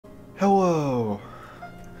Hello!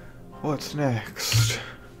 What's next?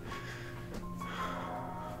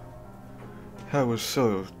 That was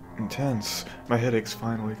so intense. My headache's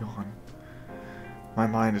finally gone. My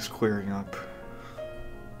mind is clearing up.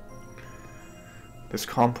 This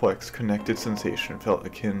complex, connected sensation felt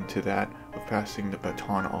akin to that of passing the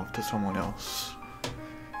baton off to someone else.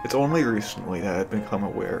 It's only recently that I've become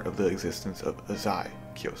aware of the existence of Azai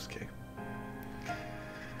Kyosuke,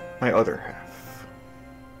 my other half.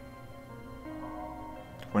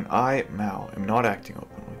 When I, Maou, am not acting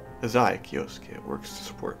openly, Azai Kyosuke works to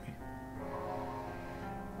support me.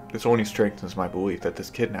 This only strengthens my belief that this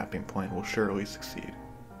kidnapping plan will surely succeed.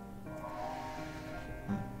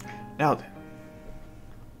 Now then,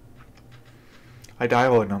 I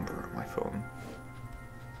dial a number on my phone.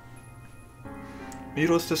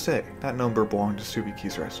 Needless to say, that number belonged to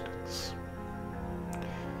Tsubaki's residence.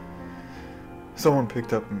 Someone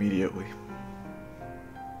picked up immediately.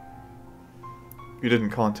 You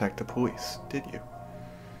didn't contact the police, did you?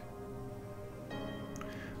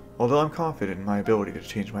 Although I'm confident in my ability to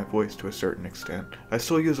change my voice to a certain extent, I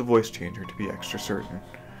still use a voice changer to be extra certain.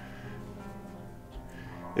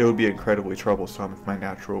 It would be incredibly troublesome if my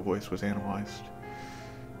natural voice was analyzed.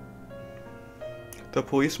 The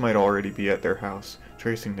police might already be at their house,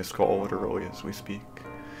 tracing this call literally as we speak.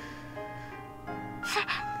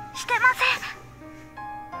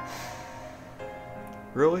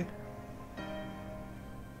 Really?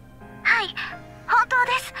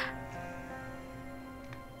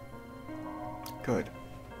 Good.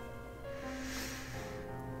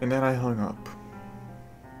 And then I hung up.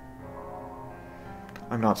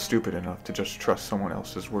 I'm not stupid enough to just trust someone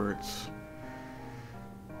else's words.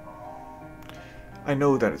 I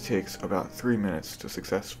know that it takes about 3 minutes to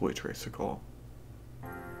successfully trace a call.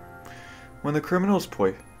 When the criminal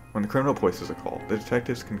places a call, the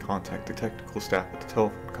detectives can contact the technical staff at the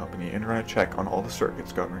telephone company and run a check on all the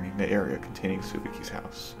circuits governing the area containing Tsubaki's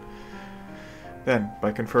house. Then,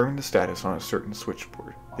 by confirming the status on a certain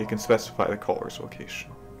switchboard, they can specify the caller's location.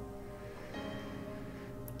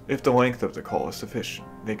 If the length of the call is sufficient,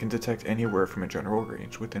 they can detect anywhere from a general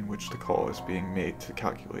range within which the call is being made to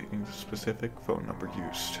calculating the specific phone number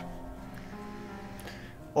used.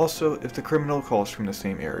 Also, if the criminal calls from the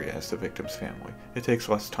same area as the victim's family, it takes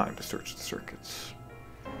less time to search the circuits.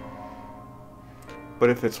 But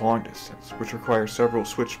if it's long distance, which requires several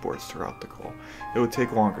switchboards throughout the call, it would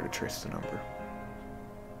take longer to trace the number.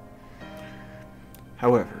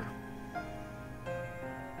 However,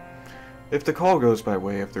 if the call goes by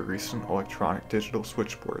way of the recent electronic digital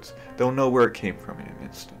switchboards, they'll know where it came from in an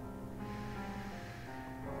instant.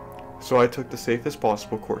 So I took the safest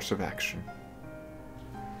possible course of action.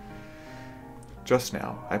 Just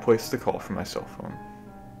now, I placed the call from my cell phone.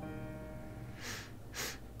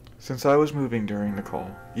 Since I was moving during the call,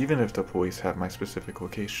 even if the police have my specific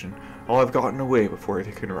location, I'll have gotten away before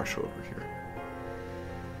they can rush over here.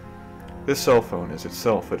 This cell phone is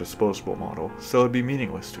itself a disposable model, so it would be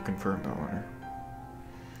meaningless to confirm the owner.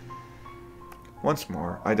 Once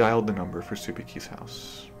more, I dialed the number for Tsubaki's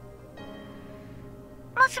house.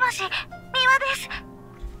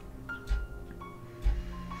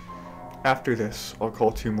 After this, I'll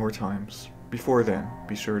call 2 more times. Before then,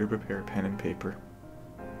 be sure to prepare pen and paper.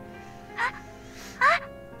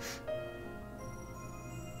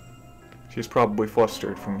 She's probably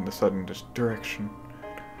flustered from the sudden direction.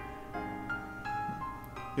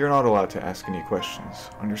 You're not allowed to ask any questions,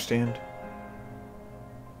 understand?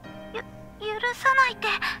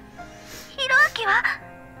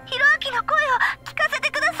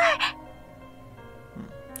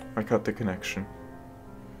 I cut the connection.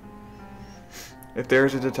 If there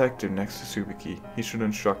is a detective next to Tsubaki, he should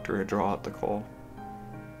instruct her to draw out the call.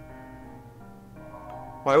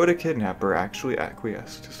 Why would a kidnapper actually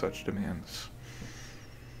acquiesce to such demands?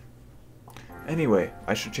 Anyway,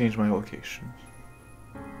 I should change my location.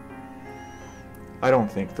 I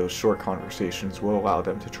don't think those short conversations will allow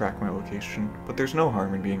them to track my location, but there's no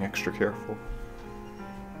harm in being extra careful.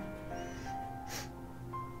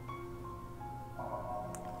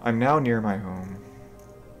 I'm now near my home.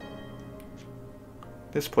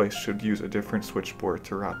 This place should use a different switchboard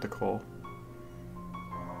to route the call.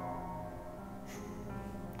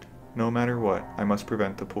 No matter what, I must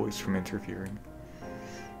prevent the police from interfering.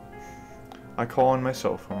 I call on my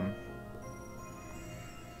cell phone.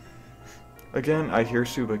 Again, I hear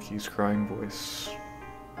Tsubaki's crying voice.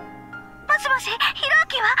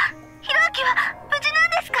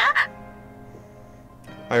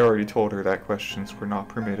 I already told her that questions were not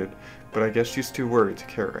permitted, but I guess she's too worried to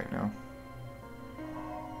care right now.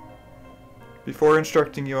 Before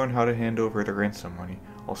instructing you on how to hand over the ransom money,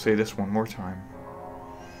 I'll say this one more time.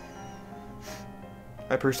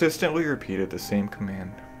 I persistently repeated the same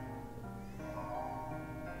command.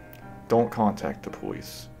 Don't contact the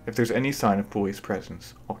police. If there's any sign of police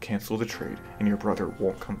presence, I'll cancel the trade and your brother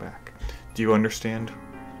won't come back. Do you understand?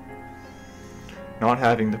 Not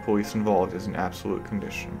having the police involved is an absolute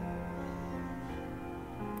condition.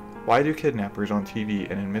 Why do kidnappers on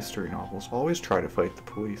TV and in mystery novels always try to fight the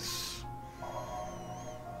police?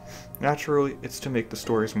 Naturally, it's to make the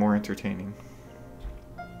stories more entertaining.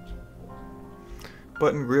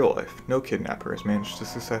 But in real life, no kidnapper has managed to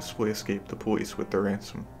successfully escape the police with their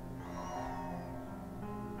ransom.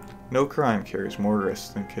 No crime carries more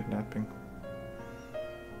risk than kidnapping.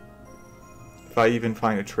 If I even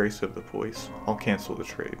find a trace of the police, I'll cancel the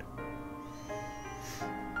trade.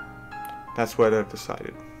 That's what I've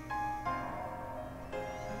decided.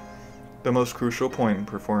 The most crucial point in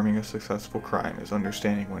performing a successful crime is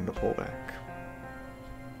understanding when to pull back.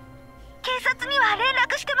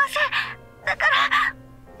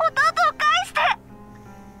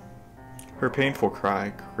 Her painful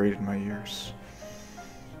cry grated my ears.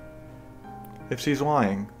 If she's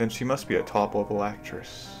lying, then she must be a top-level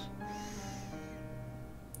actress.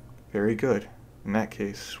 Very good. In that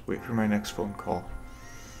case, wait for my next phone call.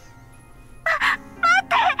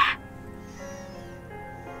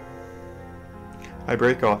 I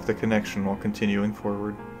break off the connection while continuing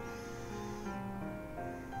forward.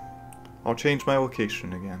 I'll change my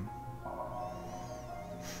location again.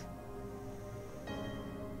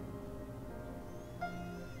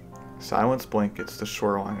 Silence blankets the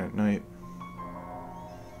shoreline at night.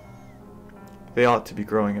 They ought to be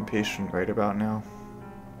growing impatient right about now.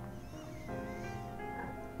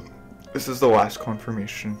 This is the last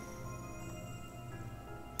confirmation.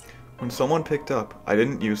 When someone picked up, I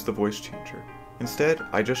didn't use the voice changer. Instead,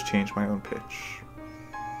 I just changed my own pitch.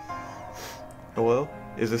 Hello?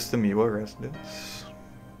 Is this the Miwa residence?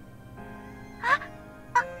 Hi.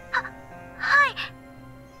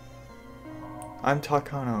 I'm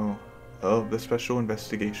Takano of the Special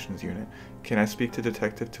Investigations Unit. Can I speak to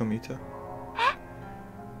Detective Tomita?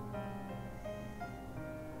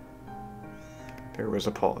 There was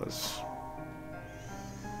a pause.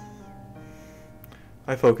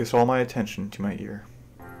 I focus all my attention to my ear.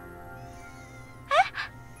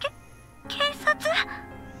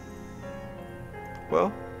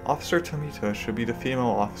 Well, Officer Tomita should be the female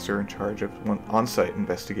officer in charge of on-site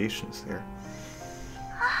investigations there.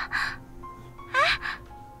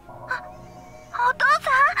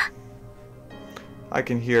 I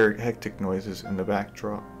can hear hectic noises in the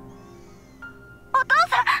backdrop.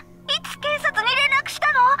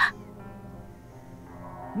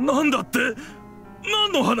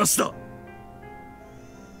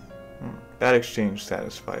 That exchange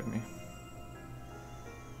satisfied me.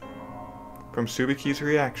 From Tsubaki's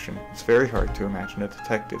reaction, it's very hard to imagine a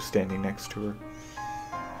detective standing next to her.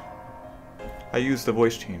 I used the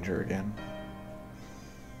voice changer again.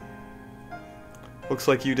 Looks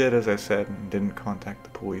like you did as I said and didn't contact the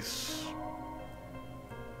police.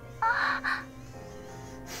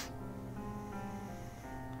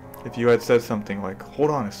 If you had said something like,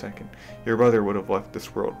 "Hold on a second," your brother would have left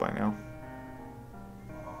this world by now.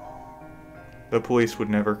 The police would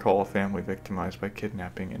never call a family victimized by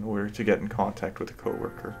kidnapping in order to get in contact with a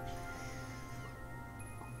coworker.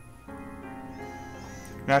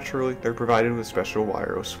 Naturally, they're provided with special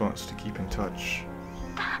wireless phones to keep in touch.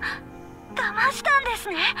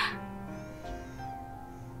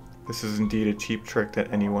 This is indeed a cheap trick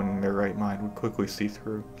that anyone in their right mind would quickly see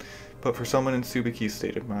through, but for someone in Tsubaki's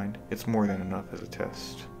state of mind, it's more than enough as a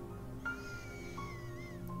test.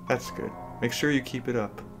 That's good. Make sure you keep it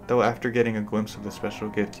up, though after getting a glimpse of the special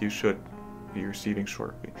gift you should be receiving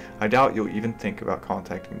shortly, I doubt you'll even think about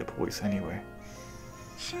contacting the police anyway.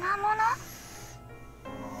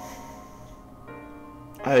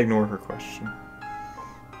 I ignore her question.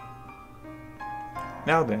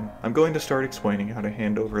 Now then, I'm going to start explaining how to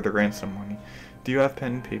hand over the ransom money. Do you have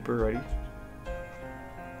pen and paper ready?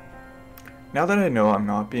 Now that I know I'm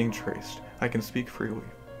not being traced, I can speak freely.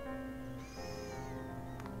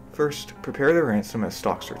 First, prepare the ransom as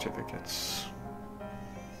stock certificates.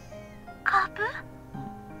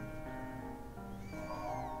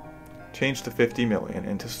 Change the 50 million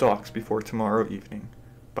into stocks before tomorrow evening.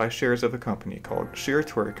 Buy shares of a company called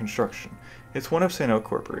Shiratori Construction. It's one of Sano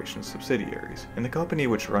Corporation's subsidiaries, and the company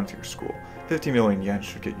which runs your school. 50 million yen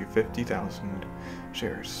should get you 50,000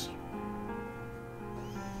 shares.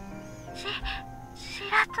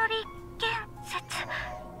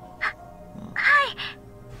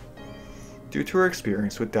 Due to her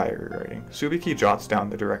experience with diary writing, Tsubaki jots down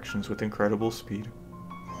the directions with incredible speed.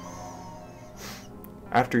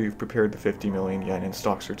 After you've prepared the 50 million yen in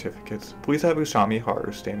stock certificates, please have Usami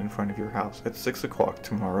Haru stand in front of your house at 6 o'clock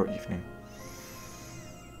tomorrow evening.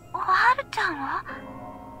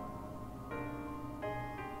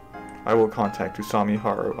 I will contact Usami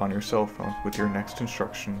Haru on your cell phone with your next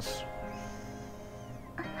instructions.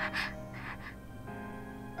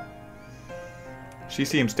 She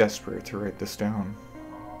seems desperate to write this down.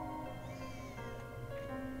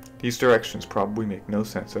 These directions probably make no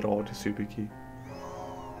sense at all to Tsubaki.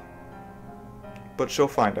 But she'll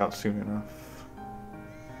find out soon enough.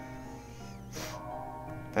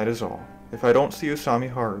 That is all. If I don't see Usami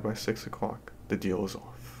Haru by 6 o'clock, the deal is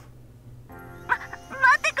off.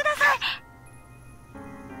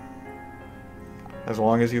 As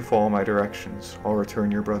long as you follow my directions, I'll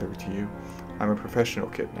return your brother to you. I'm a professional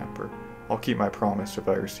kidnapper. I'll keep my promise if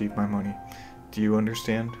I receive my money. Do you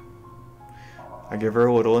understand? I give her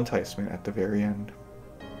a little enticement at the very end.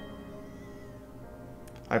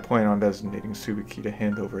 I plan on designating Tsubaki to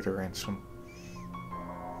hand over the ransom.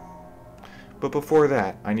 But before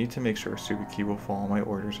that, I need to make sure Tsubaki will follow my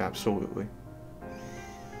orders absolutely.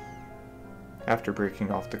 After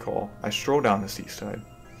breaking off the call, I stroll down the seaside.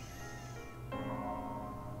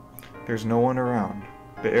 There's no one around.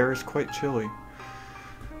 The air is quite chilly.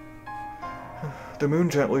 The moon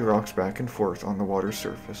gently rocks back and forth on the water's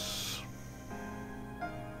surface.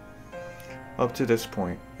 Up to this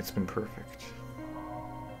point, it's been perfect.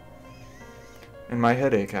 And my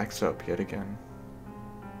headache acts up yet again.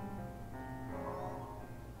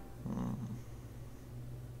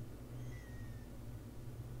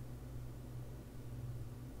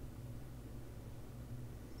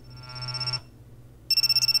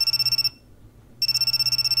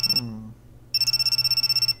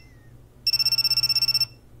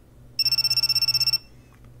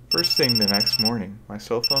 First thing the next morning, my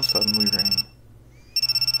cell phone suddenly rang.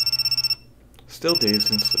 Still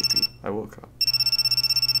dazed and sleepy, I woke up.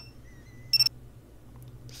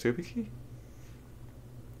 Tsubaki?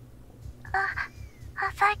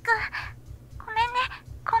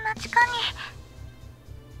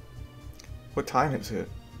 What time is it?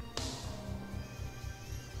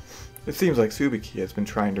 It seems like Tsubaki has been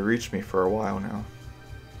trying to reach me for a while now.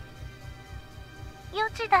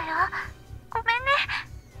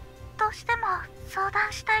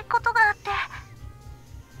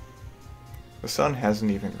 The sun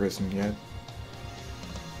hasn't even risen yet.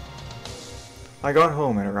 I got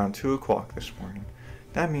home at around 2 o'clock this morning.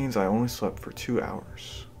 That means I only slept for 2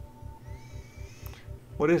 hours.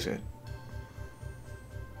 What is it?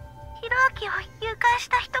 Hiroaki を誘拐し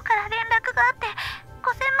た人から連絡があって、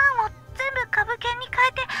5000万を全部株券に変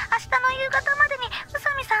えて、明日の夕方までに宇佐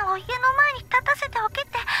美さんを家の前に立たせておけっ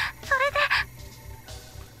て、それで。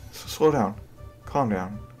Slow down. Calm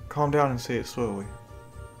down. Calm down and say it slowly.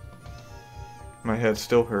 My head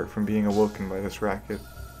still hurt from being awoken by this racket.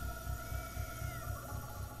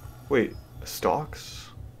 Wait, stocks?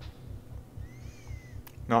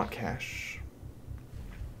 Not cash.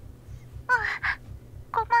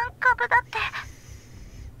 5万株だって。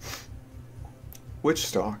Which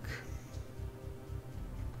stock?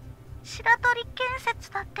 白鳥建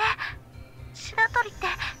設だって。白鳥って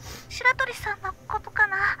白鳥さんのことか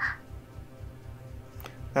な。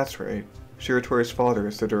That's right. Shiratori's father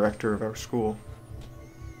is the director of our school.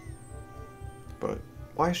 But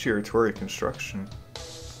why Shiratori Construction?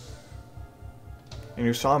 And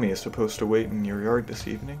Usami is supposed to wait in your yard this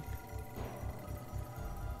evening?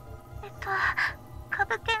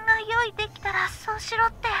 株券が用意できたらそうしろ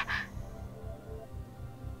って。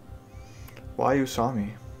Why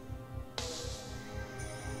Usami?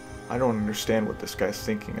 I don't understand what this guy's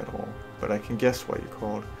thinking at all, but I can guess why you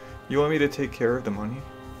called. You want me to take care of the money?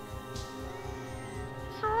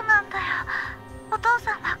 そうなんだよ。お父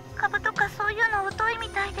さんは株とかそういうの疎いみ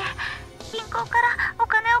たいで、銀行からお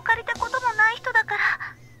金を借りたこともない人だから。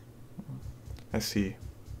I see.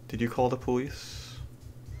 Did you call the police?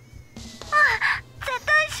 絶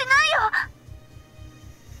対しないよ。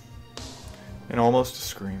 And almost a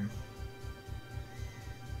scream.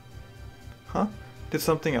 Huh? Did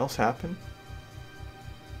something else happen?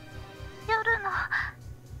 夜の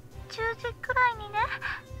10時くらいにね、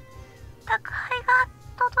宅配が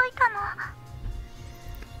届いたの。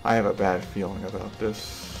I have a bad feeling about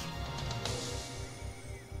this.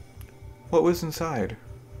 What was inside?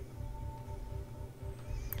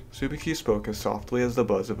 Tsubaki spoke as softly as the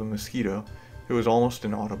buzz of a mosquito. It was almost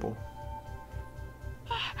inaudible.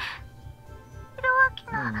 ヒロアキ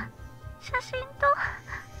の写真と、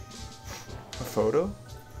 A photo?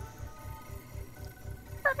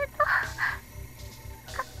 それと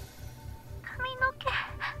髪の毛。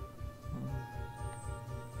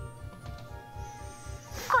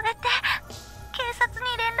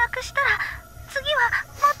くしたら次は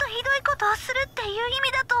もっとひどいことをするっていう意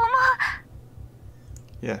味だと思う。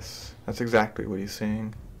 Yes, that's exactly what he's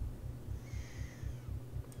saying.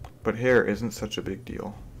 But hair isn't such a big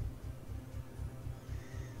deal.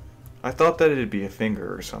 I thought that it'd be a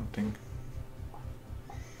finger or something.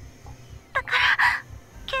 だから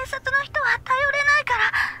警察の人は頼れないか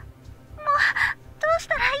ら、もうどうし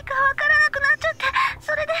たらいいかわからなくなっちゃって、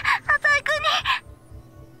それで浅井君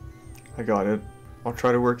に。 I got it. I'll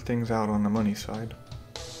try to work things out on the money side.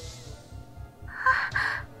 あ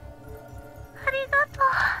りがと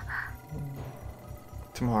う。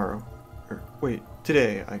 Tomorrow. Or, wait,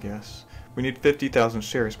 today, I guess. We need 50,000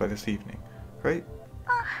 shares by this evening, right?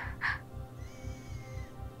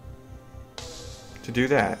 To do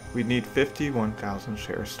that, we'd need 51,000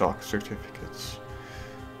 share stock certificates.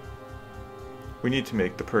 We need to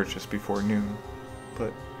make the purchase before noon,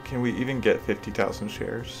 but can we even get 50,000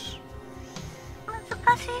 shares? 難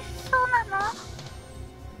しそうなの？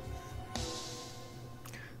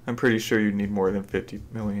 I'm pretty sure you'd need more than 50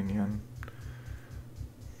 million yen.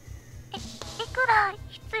 いくら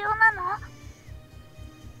必要なの？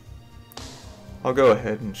 I'll go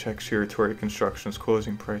ahead and check Shiratori Construction's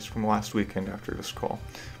closing price from last weekend after this call.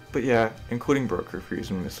 But yeah, including broker fees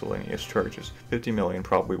and miscellaneous charges, 50 million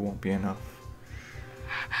probably won't be enough.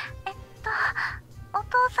 お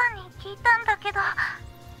父さんに聞いたんだけど、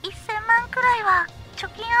1000万くらいは貯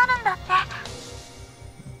金あるんだって。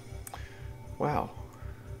 Wow.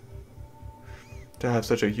 To have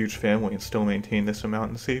such a huge family and still maintain this amount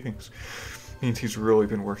in savings means he's really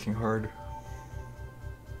been working hard.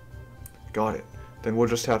 Got it. Then we'll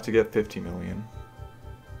just have to get 50 million.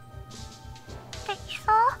 でき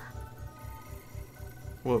そ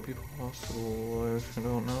う？ Will it be possible? I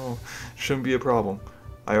don't know. Shouldn't be a problem.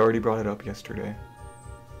 I already brought it up yesterday.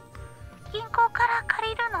 銀行から借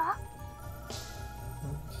りる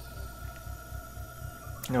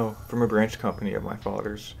の？ No, from a branch company of my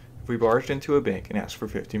father's. If we barged into a bank and asked for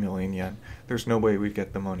 50 million yen, there's no way we'd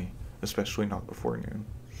get the money, especially not before noon.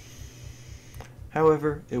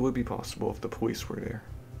 However, it would be possible if the police were there.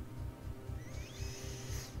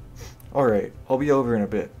 Alright, I'll be over in a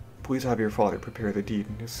bit. Please have your father prepare the deed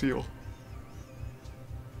and his seal.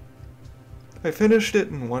 I finished it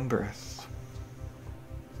in one breath.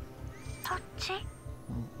 そっち？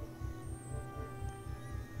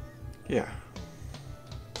 Yeah.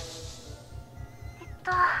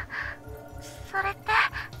 それって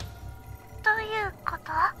どういうこ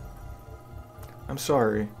と？ I'm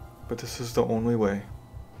sorry, but this is the only way.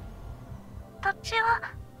 どっちを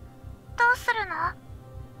どうするの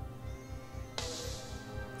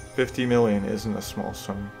50 million isn't a small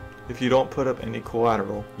sum. If you don't put up any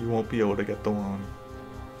collateral, you won't be able to get the loan.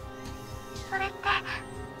 それって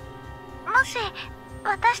もし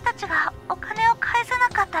私たちがお金を返せな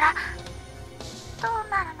かったらどう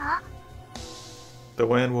なるの？ The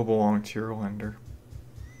land will belong to your lender.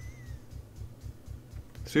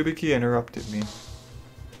 Tsubaki interrupted me.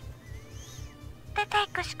 出てい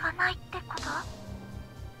くしかないってこと？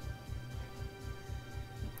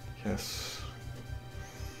 Yes.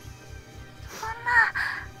 そんな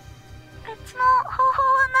別の方法は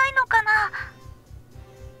ないのかな？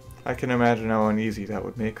 I can imagine how uneasy that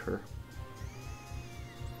would make her.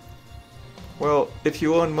 Well, if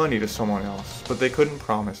you loan money to someone else, but they couldn't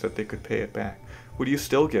promise that they could pay it back, would you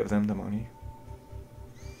still give them the money?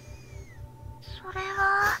 それ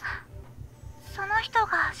はその人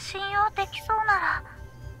が信用できそうな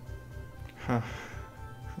ら。 Huh.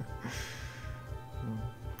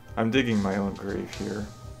 I'm digging my own grave here.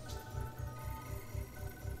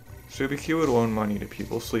 Tsubaki would loan money to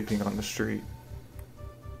people sleeping on the street.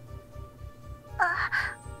 あ、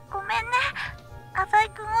ごめんね。浅井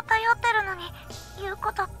君を頼ってるのに言う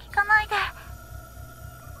こと聞かないで。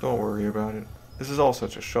 Don't worry about it. This is all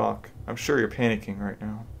such a shock. I'm sure you're panicking right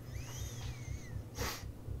now.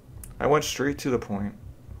 I went straight to the point.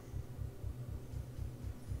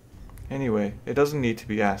 Anyway, it doesn't need to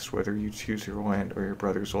be asked whether you choose your land or your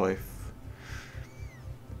brother's life.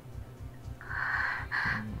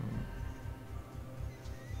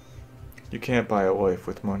 You can't buy a life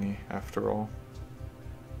with money, after all.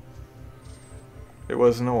 It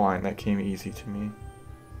wasn't a line that came easy to me.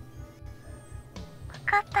 分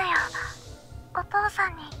かったよ。お父さ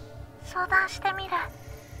んに相談してみる。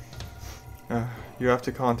You have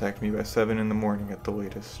to contact me by 7 in the morning at the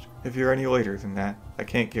latest. If you're any later than that, I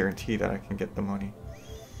can't guarantee that I can get the money.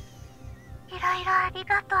 いろいろあり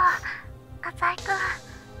がとう、浅井君。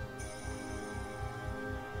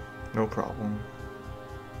 No problem.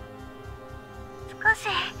 少し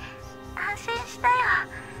安心したよ。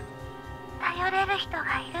頼れる人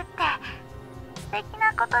がいるって敵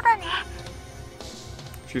なことだね。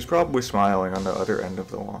 She's probably smiling on the other end of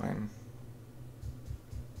the line.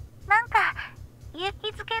 なんか勇気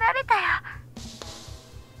づけられたよ。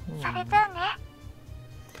それじゃあね。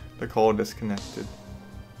 The call disconnected.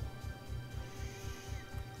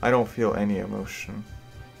 I don't feel any emotion.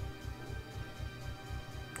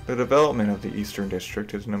 The development of the Eastern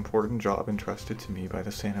District is an important job entrusted to me by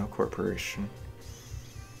the Sano Corporation.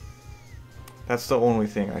 That's the only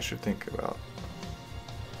thing I should think about.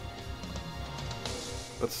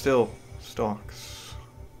 But still, stocks.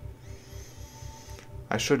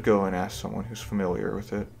 I should go and ask someone who's familiar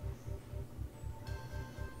with it.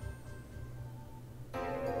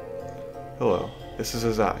 Hello, this is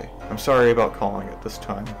Azai. I'm sorry about calling at this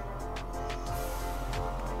time.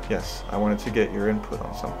 Yes, I wanted to get your input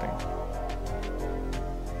on something.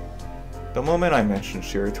 The moment I mentioned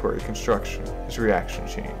Shiratori construction, his reaction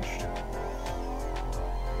changed.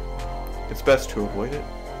 It's best to avoid it.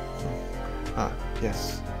 Ah,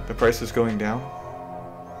 yes. The price is going down?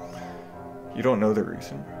 You don't know the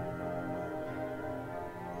reason?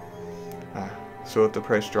 Ah, so if the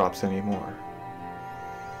price drops any more.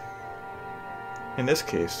 In this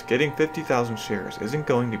case, getting 50,000 shares isn't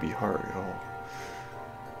going to be hard at all.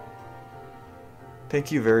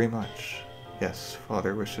 Thank you very much. Yes,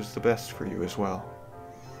 Father wishes the best for you as well.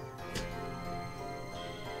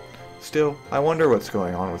 Still, I wonder what's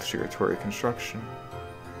going on with Shiratori construction.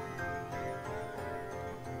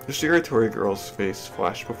 The Shiratori girl's face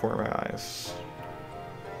flashed before my eyes.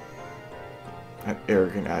 That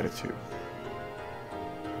arrogant attitude.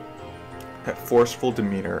 That forceful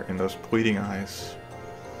demeanor in those pleading eyes.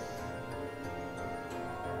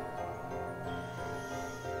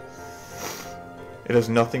 It has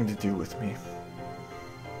nothing to do with me.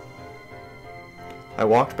 I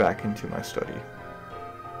walked back into my study.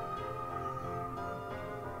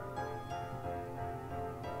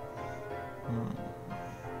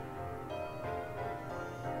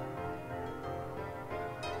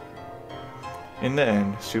 In the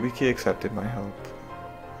end, Tsubaki accepted my help.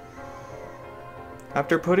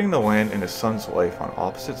 After putting the land and his son's life on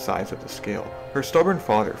opposite sides of the scale, her stubborn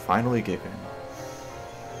father finally gave in.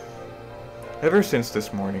 Ever since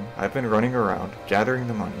this morning, I've been running around, gathering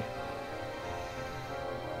the money.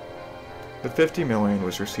 The 50 million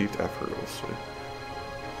was received effortlessly.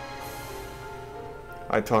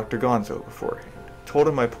 I talked to Gonzo beforehand, told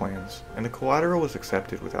him my plans, and the collateral was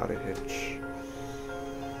accepted without a hitch.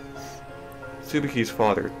 Tsubaki's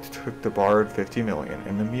father took the borrowed 50 million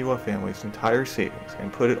and the Miwa family's entire savings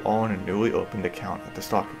and put it all in a newly opened account at the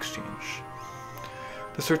stock exchange.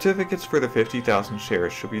 The certificates for the 50,000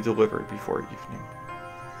 shares should be delivered before evening.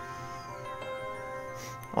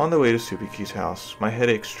 On the way to Tsubaki's house, my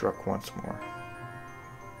headache struck once more.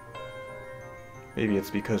 Maybe it's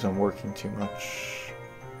because I'm working too much.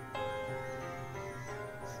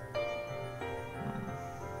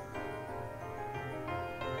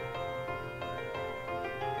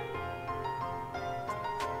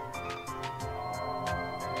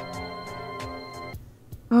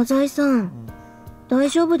 Azai-san, 大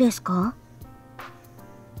丈夫ですか?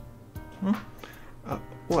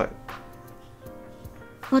 What?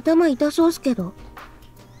 頭痛そうっすけど。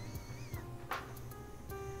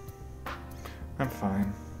I'm fine.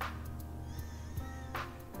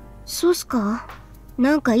 そうっすか?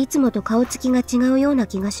 なんかいつもと顔つきが違うような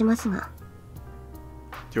気がしますが。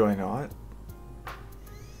Do I not?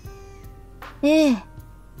 ええ、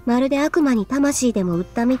まるで悪魔に魂でも売っ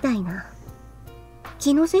たみたいな。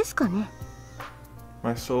気のせいっすかね?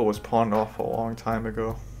 My soul was pawned off a long time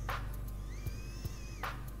ago.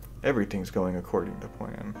 Everything's going according to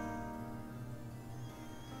plan.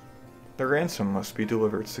 The ransom must be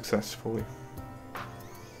delivered successfully.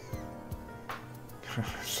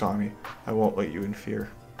 Sami, I won't let you interfere.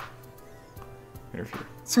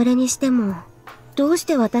 それにしても、どうし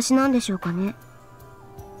て私なんでしょうかね?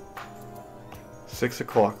 6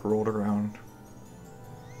 o'clock rolled around.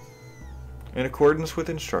 In accordance with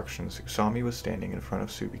instructions, Usami was standing in front of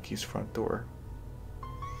Tsubaki's front door.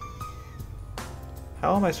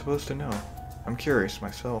 How am I supposed to know? I'm curious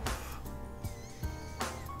myself.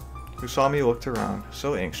 Usami looked around,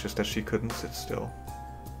 so anxious that she couldn't sit still.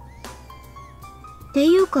 って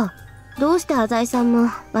いうか、どうしてAzaiさんも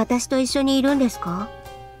私と一緒にいるんですか?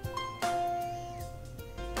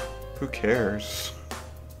 Who cares?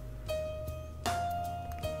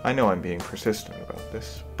 I know I'm being persistent about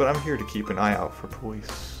this, but I'm here to keep an eye out for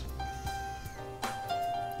police.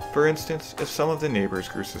 For instance, if some of the neighbors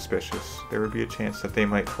grew suspicious, there would be a chance that they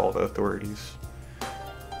might call the authorities.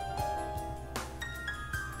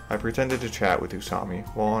 I pretended to chat with Usami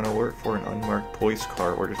while on alert for an unmarked police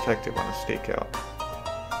car or detective on a stakeout.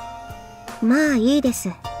 まあいいです。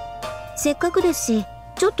せっかくですし、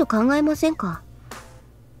ちょっと考えませんか？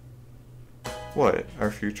 What?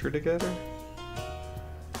 Our future together?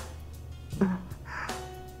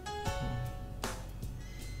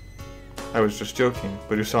 I was just joking,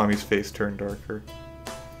 but Usami's face turned darker.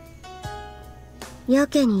 や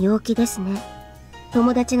けに陽気ですね。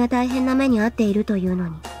友達が大変な目に遭っているというの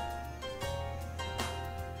に。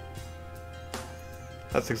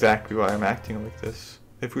That's exactly why I'm acting like this.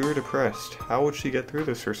 If we were depressed, how would she get through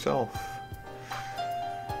this herself?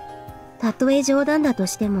 たとえ冗談だと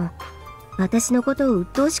しても、私のことを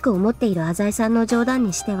鬱陶しく思っている浅井さんの冗談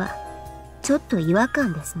にしては、ちょっと違和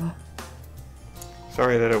感ですね。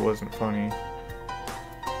Sorry that it wasn't funny.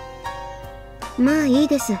 まあいい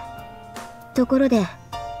です。ところで、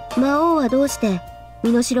魔王はどうして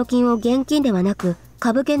身代金を現金ではなく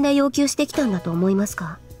株券で要求してきたんだと思います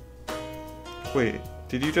か？ Wait,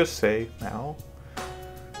 did you just say Maou?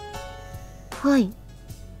 はい。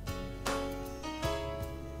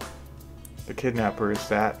The kidnapper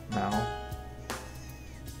is that Maou?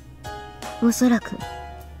 おそらく。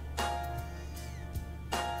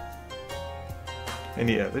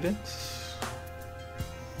Any evidence?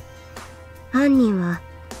 犯人は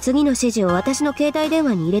次の指示を私の携帯電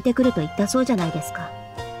話に入れてくると言ったそうじゃないですか。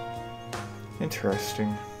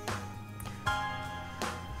Interesting.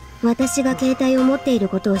 私が携帯を持っている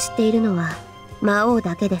ことを知っているのは魔王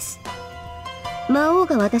だけです。魔王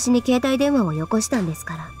が私に携帯電話をよこしたんです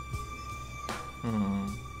から。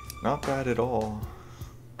Not bad at all.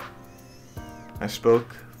 I spoke,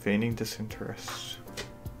 feigning disinterest.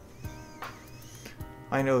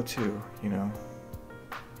 I know too, you know.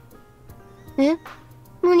 え？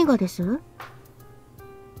何がです？ A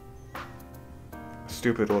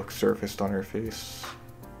stupid look surfaced on her face.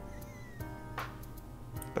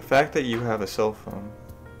 The fact that you have a cell phone.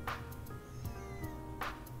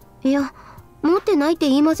 いや、持ってないって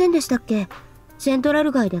言いませんでしたっけ？セントラ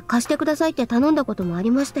ル街で貸してくださいって頼んだこともあ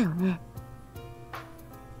りましたよね。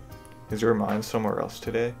Is your mind somewhere else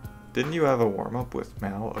today? Didn't you have a warm-up with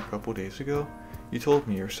Maou a couple days ago? You told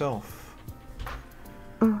me yourself.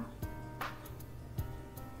 うん。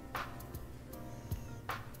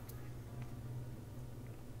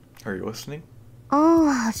Are you listening?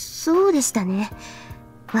 ああ、そうでしたね。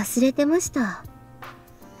忘れてました。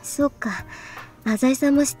そっか、浅井さ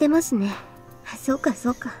んも知ってますね。そうか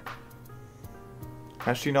そうか。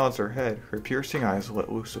As she nods her head, her piercing eyes let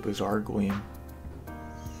loose a bizarre gleam.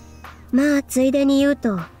 まあ、ついでに言う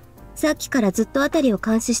と、さっきからずっと辺りを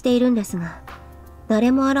監視しているんですが、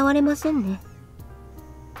誰も現れませんね。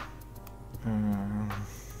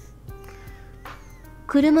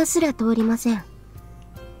車すら通りません。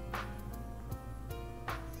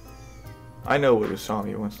I know what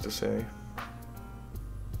Usami wants to say.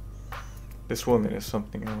 This woman is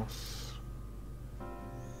something else.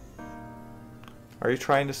 Are you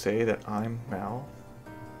trying to say that I'm Maou?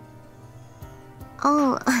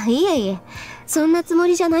 ああ、いえいえ、そんなつも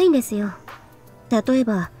りじゃないんですよ。例え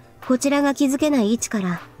ば、こちらが気づけない位置か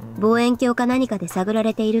ら望遠鏡か何かで探ら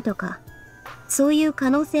れているとか、そういう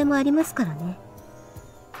可能性もありますからね。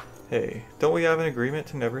Hey, don't we have an agreement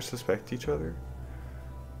to never suspect each other?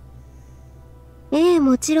 ええ、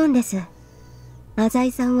もちろんです。浅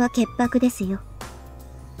井さんは潔白ですよ。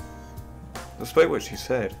Despite what she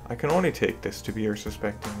said, I can only take this to be her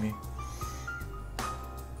suspecting me.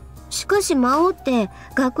 しかし魔王って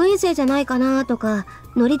学院生じゃないかなとか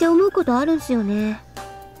ノリで思うことあるんすよね。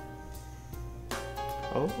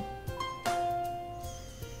Oh?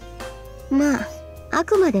 まあ、あ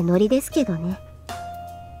くまでノリですけどね。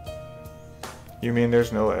You mean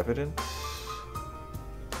there's no evidence?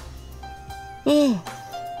 ええ、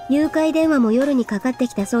誘拐電話も夜にかかって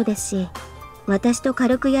きたそうですし、私と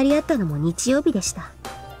軽くやり合ったのも日曜日でした。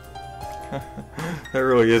That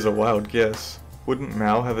really is a wild guess. Wouldn't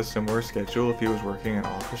Maou have a similar schedule if he was working an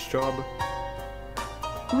office job?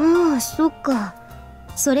 ああ、そっか。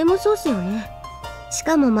それもそうっすよね。し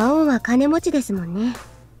かも魔王は金持ちですもんね。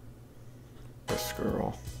This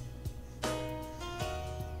girl.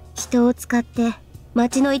 人を使って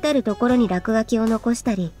街の至るところに落書きを残し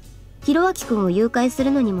たり、ヒロアキ君を誘拐す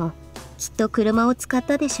るのにもきっと車を使っ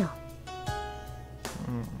たでしょう。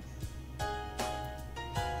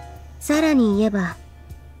さらに言えば、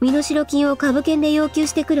身代金を株券で要求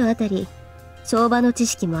してくるあたり、相場の知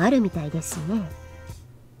識もあるみたいですね。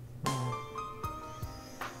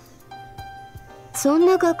そん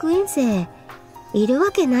な学園生いる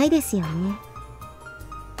わけないですよね。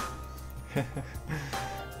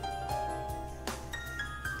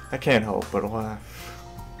I can't help but laugh.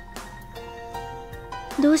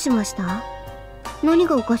 どうしました？何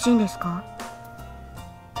がおかしいんですか？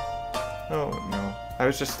 Oh, no. I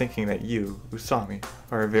was just thinking that you, Usami,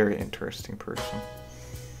 are a very interesting person.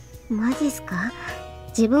 マジっすか？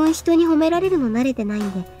自分人に褒められるの慣れてない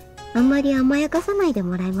んで、あんまり甘やかさないで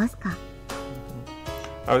もらえますか？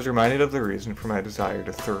 I was reminded of the reason for my desire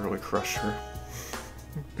to thoroughly crush her.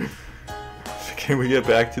 Can we get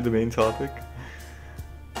back to the main topic?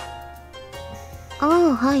 あ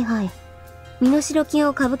あ、はいはい。身代金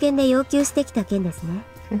を株券で要求してきた件ですね。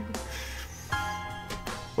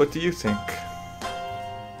What do you think?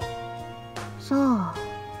 さあ。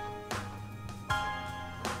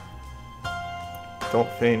Don't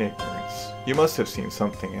feign ignorance. You must have seen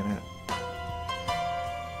something in it.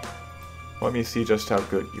 Let me see just how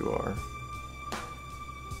good you are.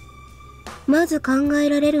 まず考え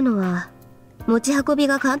られるのは、持ち運び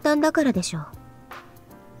が簡単だからでしょう。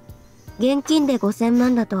現金で5000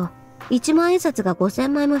万だと、1万円札が5000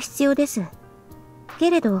枚も必要です。け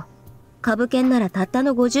れど、株券ならたった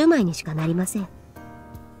の50枚にしかなりません。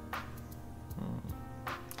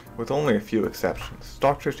With only a few exceptions,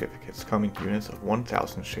 stock certificates come in units of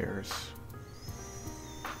 1,000 shares.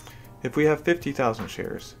 If we have 50,000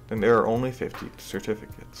 shares, then there are only 50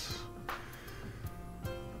 certificates.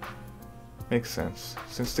 Makes sense.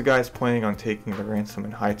 Since the guy's planning on taking the ransom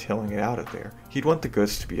and hightailing it out of there, he'd want the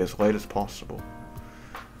goods to be as light as possible.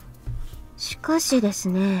 しかしです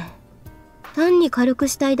ね、単に軽く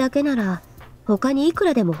したいだけなら、他にいく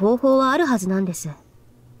らでも方法はあるはずなんです。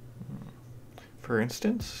For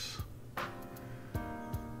instance?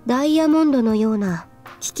 ダイヤモンドのような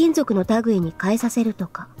貴金属の類に変えさせると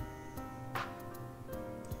か。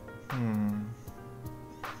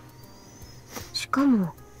しか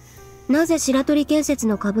も、なぜ白鳥建設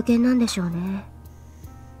の株券なんでしょうね。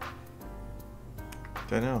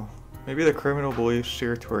Dunno. Maybe the criminal believes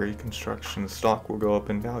Shiratori Construction's stock will go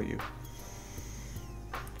up in value.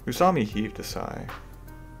 Usami heaved a sigh.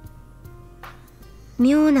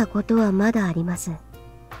 妙なことはまだあります。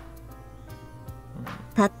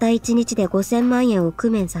たった1日で5000万円を工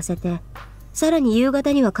面させて、さらに夕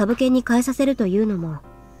方には株券に変えさせるというのも、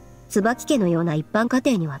椿家のような一般家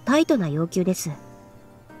庭にはタイトな要求です。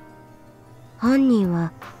犯人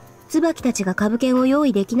は、椿たちが株券を用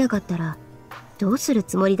意できなかったら、どうする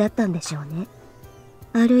つもりだったんでしょうね。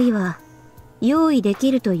あるいは、用意で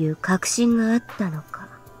きるという確信があったのか。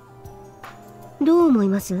どう思い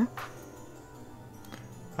ます？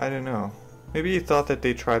 I don't know. Maybe he thought that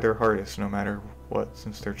they'd try their hardest no matter what,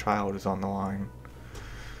 since their child is on the line.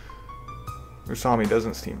 Usami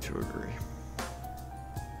doesn't seem to agree.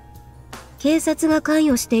 警察が関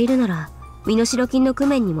与しているなら、身代金の工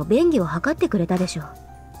面にも便宜を図ってくれたでしょう。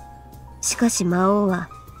しかし魔王は、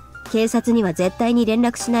警察には絶対に連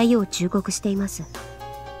絡しないよう忠告しています。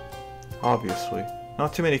Obviously,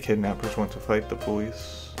 not too many kidnappers want to fight the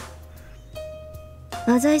police.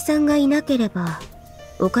 浅井さんがいなければ、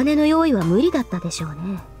お金の用意は無理だったでしょう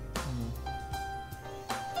ね。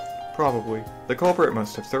Probably. The culprit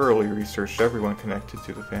must have thoroughly researched everyone connected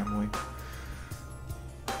to the family.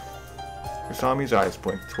 Usami's eyes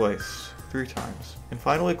blinked twice, 3 times, and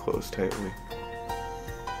finally closed tightly.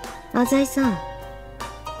 浅井さん。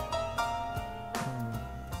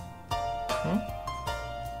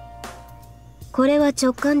これは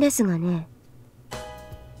直感ですがね。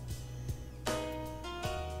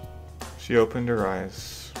She opened her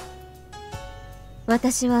eyes.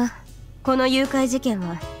 私は、この誘拐事件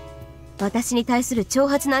は、私に対する挑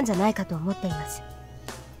発なんじゃないかと思っています。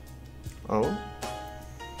Oh?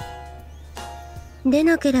 で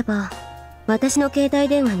なければ、私の携帯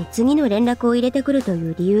電話に次の連絡を入れてくると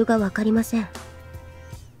いう理由がわかりません。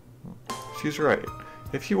She's right.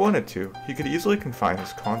 If he wanted to, he could easily confine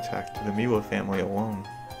his contact to the Miwa family alone.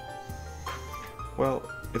 Well,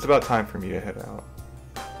 it's about time for me to head out.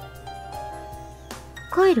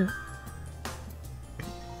 帰る？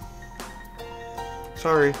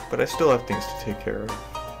 Sorry, but I still have things to take care of.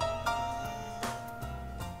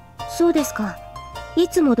 そうですか。い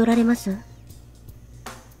つ戻られます？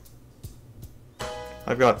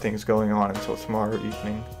 I've got things going on until tomorrow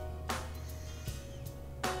evening.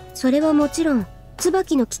 それはもちろん、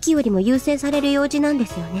椿の危機よりも優先される用事なんで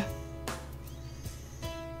すよね。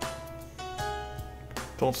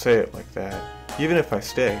Don't say it like that. Even if I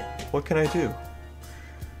stay, what can I do?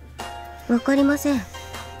 わかりません。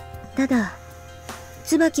ただ、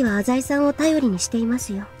椿は浅井さんを頼りにしていま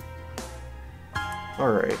すよ。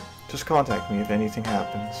Alright, just contact me if anything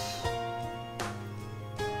happens.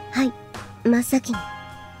 はい、真っ先に。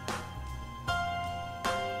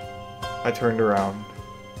I turned around.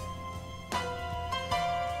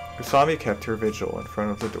 Usami kept her vigil in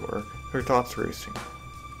front of the door, her thoughts racing.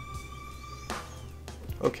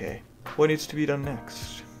 Okay, what needs to be done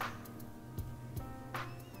next?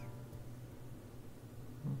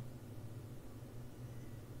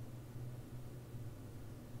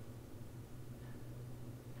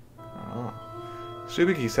 Oh.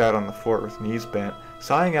 Tsubaki sat on the floor with knees bent,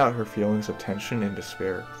 sighing out her feelings of tension and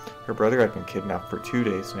despair. Her brother had been kidnapped for 2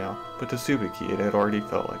 days now, but to Tsubaki it had already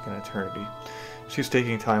felt like an eternity. She was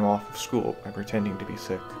taking time off of school by pretending to be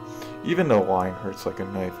sick. Even though lying hurts like a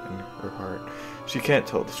knife in her heart, she can't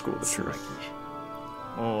tell the school the truth.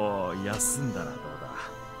 Oh, 休んだらどうだ。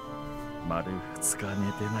丸2日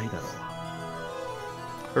寝てないだろ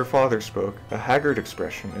う。 Her father spoke, a haggard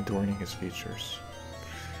expression adorning his features.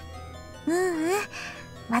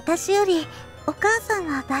 私よりお母さん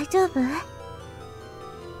は大丈夫？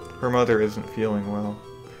 Her mother isn't feeling well.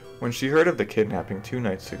 When she heard of the kidnapping 2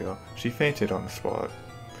 nights ago, she fainted on the spot.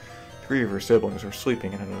 3 of her siblings were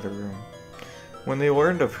sleeping in another room. When they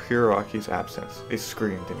learned of Hiroaki's absence, they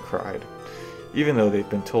screamed and cried. Even though they've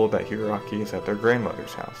been told that Hiroaki is at their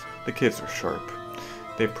grandmother's house, the kids are sharp.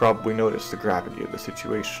 They've probably noticed the gravity of the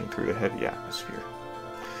situation through the heavy atmosphere.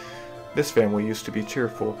 This family used to be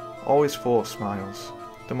cheerful, always full of smiles.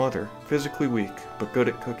 The mother, physically weak, but good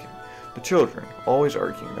at cooking. The children, always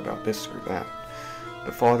arguing about this or that.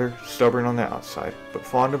 The father, stubborn on the outside, but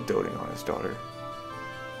fond of doting on his daughter.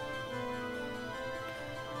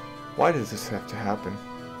 Why does this have to happen?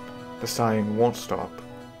 The sighing won't stop.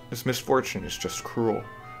 This misfortune is just cruel.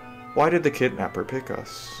 Why did the kidnapper pick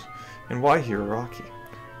us? And why Hiroaki?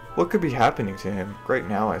 What could be happening to him right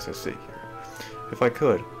now as I sit here? If I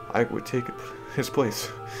could, I would take his place.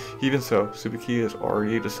 Even so, Tsubaki has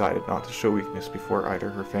already decided not to show weakness before either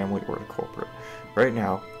her family or the culprit. Right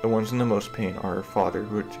now, the ones in the most pain are her father,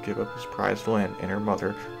 who had to give up his prized land, and her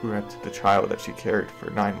mother, who had the child that she carried for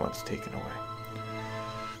 9 months taken away.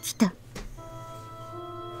 来た。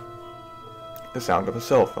 The sound of a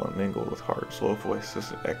cell phone mingled with Haru's low voice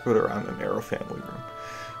as it echoed around the narrow family room.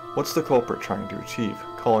 What's the culprit trying to achieve,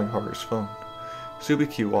 calling Haru's phone?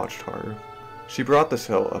 Tsubaki watched Haru. She brought the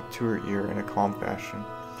cell up to her ear in a calm fashion.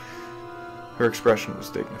 Her expression was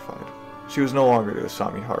dignified. She was no longer the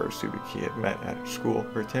Usami Haru Tsubaki had met at school,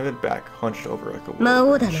 her timid back hunched over like a Maou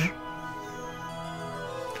willow da branch. na.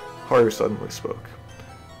 Haru suddenly spoke.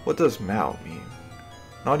 What does Maou mean?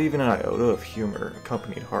 Not even an iota of humor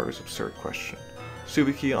accompanied Haru's absurd question.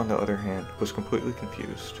 Tsubaki, on the other hand, was completely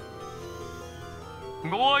confused.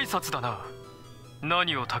 ご挨拶だな。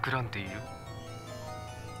何を企んでいる？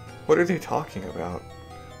 What are they talking about?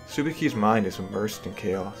 Tsubaki's mind is immersed in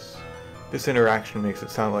chaos. This interaction makes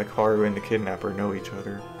it sound like Haru and the kidnapper know each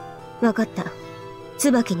other. わかった。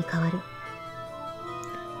椿に変わる。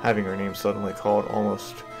 Having her name suddenly called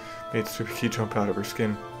almost made Tsubaki jump out of her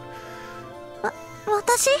skin.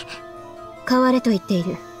 私？変われと言ってい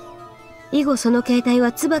る。以後その携帯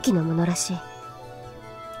は椿のものらしい。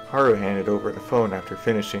 Haru handed over the phone after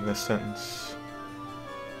finishing this sentence.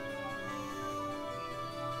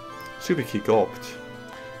 Tsubaki gulped.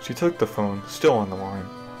 She took the phone, still on the line.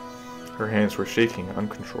 Her hands were shaking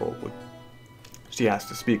uncontrollably. She asked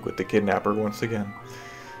to speak with the kidnapper once again.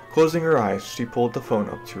 Closing her eyes, she pulled the phone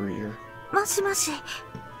up to her ear. もしもし、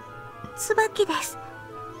椿です。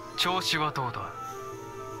調子はどうだ？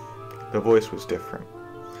 The voice was different.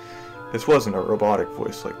 This wasn't a robotic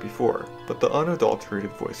voice like before, but the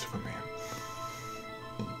unadulterated voice of a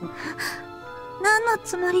man. 何の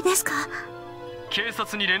つもりですか？警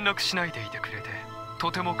察に連絡しないでいてくれて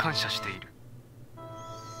とても感謝している。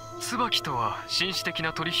椿とは紳士的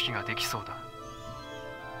な取引ができそうだ。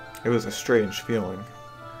 It was a strange feeling.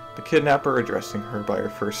 The kidnapper addressing her by her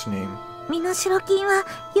first name. 身代金は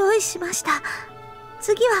用意しました。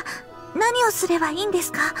次は何をすればいいんで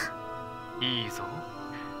すか？いいぞ。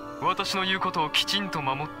私の言うことをきちんと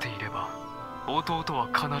守っていれば、弟は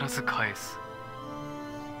必ず返す。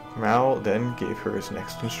 Maou then gave her his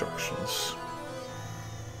next instructions.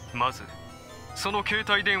 まず、その携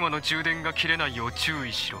帯電話の充電が切れないよう注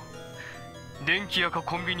意しろ。電気屋か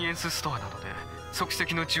コンビニエンスストアなどで即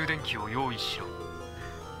席の充電器を用意しろ。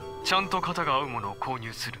ちゃんと型が合うものを購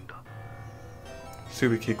入するんだ。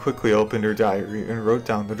 Tsubaki quickly opened her diary and wrote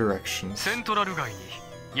down the directions. セントラル街に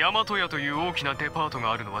大和屋という大きなデパート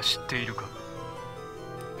があるのは知っているか？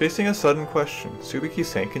 Facing a sudden question, Tsubaki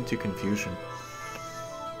sank into confusion.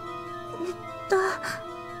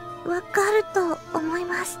 わかると思い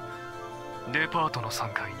ます。デパートの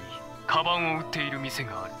3階にカバンを売っている店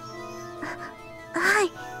がある。は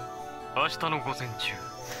い。明日の午前中、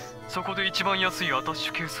そこで一番安いアタッ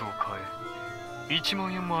シュケースを買え。1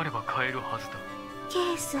万円もあれば買えるはずだ。ケ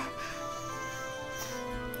ース。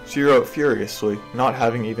 She wrote furiously, not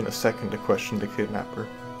having even a second to question the kidnapper.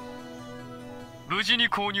 無事に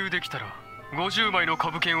購入できたら50枚の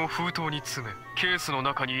株券を封筒に詰めケースの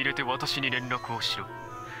中に入れて私に連絡をしろ。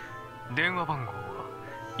電話番号は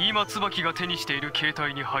今椿が手にしている携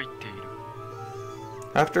帯に入っている。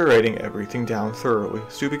 After writing everything down thoroughly,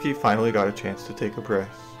 Tsubaki finally got a chance to take a breath.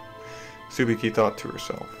 Tsubaki thought to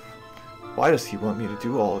herself, "Why does he want me to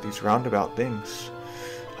do all of these roundabout things?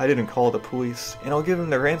 I didn't call the police, and I'll give him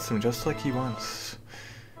the ransom just like he wants.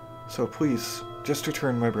 So please, just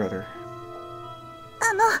return my brother."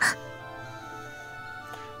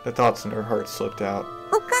 The thoughts in her heart slipped out.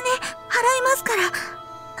 お金払いますから。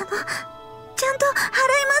ちゃんと払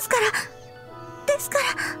いますから。ですから。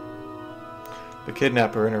The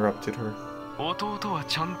kidnapper interrupted her. 弟は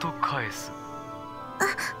ちゃんと返す。は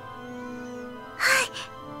い。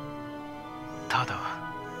ただ、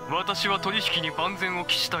私は取引に万全を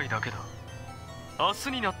期したいだけだ。明日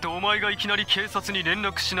になってお前がいきなり警察に連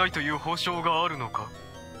絡しないという保証があるのか？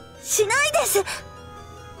しないです。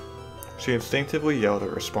She instinctively yelled a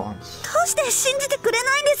response. どうして信じてくれ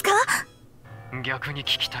ないんですか？逆に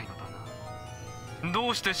聞きたいのだな。ど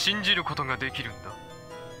うして信じることができるんだ？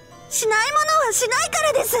しないものはしないか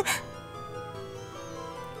らです。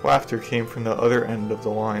Laughter came from the other end of the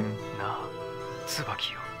line. なあ、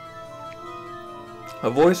椿よ。A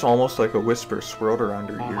voice almost like a whisper swirled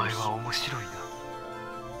around her お前 ears. は面白いな。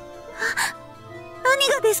何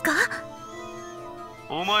がですか？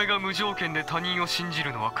お前が無条件で他人を信じ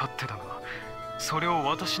るのは勝手だが、それを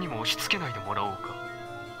私にも押し付けないでもらおうか。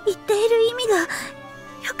言っている意味がよ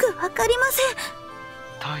くわかりません。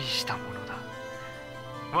大したものだ。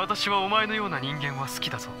私はお前のような人間は好き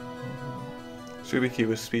だぞ。Tsubaki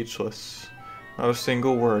was speechless. Not a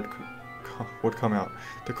single word would come out.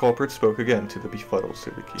 The culprit spoke again to the befuddled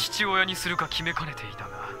Tsubaki. 父親にするか決めかねていた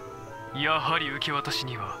が、やはり受け渡し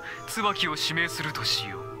には椿を指名するとし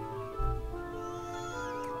よう。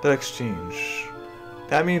The exchange.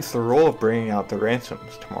 That means the role of bringing out the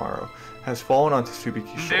ransoms tomorrow has fallen onto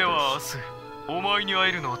Tsubaki's では shoulders. 明日、お前に会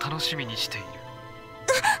えるのを楽しみにしている。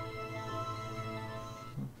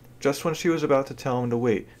Just when she was about to tell him to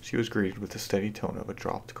wait, she was greeted with the steady tone of a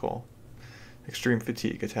dropped call. Extreme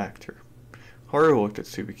fatigue attacked her. Haru looked at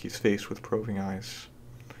Tsubaki's face with probing eyes.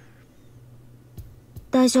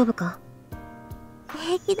 大丈夫か？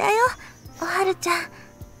平気だよ、おはるちゃん。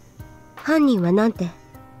犯人はなんて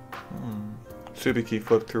？Tsubaki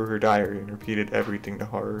flipped through her diary and repeated everything to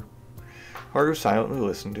Haru. Haru silently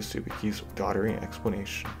listened to Tsubaki's doddering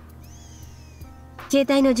explanation. 携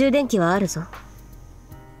帯の充電器はあるぞ。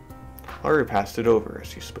Haru passed it over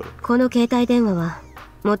as he spoke. この携帯電話は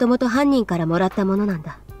もともと犯人からもらったものなん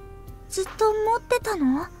だ。ずっと持ってた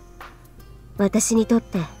の？私にとっ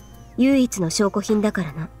て唯一の証拠品だか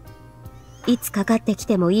らな。いつかかってき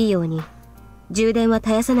てもいいように充電は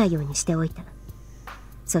絶やさないようにしておいた。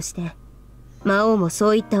そして魔王もそ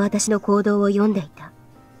ういった私の行動を読んでいた。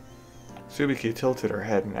 Tsubaki tilted her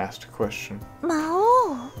head and asked a question. 魔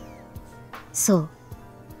王？そ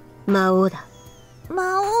う、魔王だ。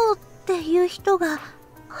魔王っていう人が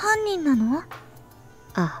犯人なの？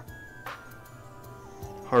ああ。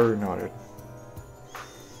Haru nodded.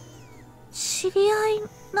 知り合い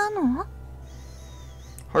なの？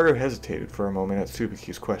 Haru hesitated for a moment at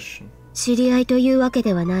Tsubaki's question. 知り合いというわけ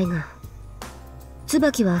ではないが、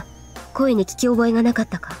椿は声に聞き覚えがなかっ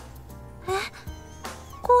たか？え？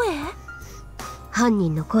声？犯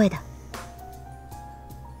人の声だ。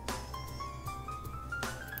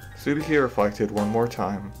Tsubaki reflected one more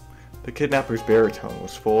time. The kidnapper's baritone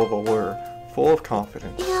was full of allure, full of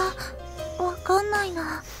confidence. いや、わかんない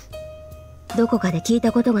な。どこかで聞い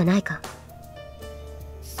たことがないか？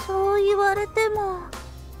そう言われても。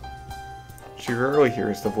She rarely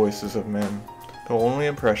hears the voices of men. The only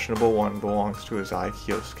impressionable one belongs to his eye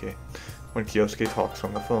Kyosuke. When Kyosuke talks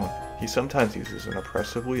on the phone, he sometimes uses an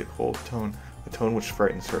oppressively cold tone, a tone which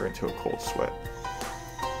frightens her into a cold sweat.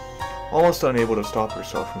 Almost unable to stop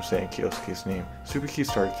herself from saying Kyosuke's name, Tsubaki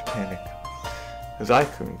started to panic.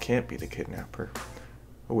 Zai-kun can't be the kidnapper.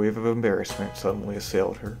 A wave of embarrassment suddenly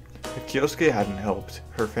assailed her. If Kyosuke hadn't helped,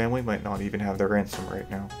 her family might not even have their ransom right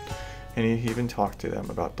now, and he even talked to them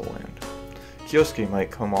about the land. Kyosuke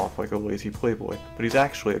might come off like a lazy playboy, but he's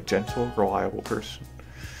actually a gentle, reliable person.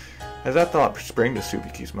 As that thought sprang to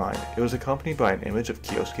Tsubaki's mind, it was accompanied by an image of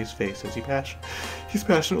Kyosuke's face as he's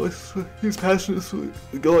passionately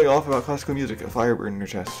going off about classical music, a fire burning in her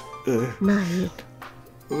chest. まあいい。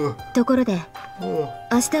ところで、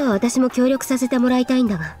明日は私も協力させてもらいたいん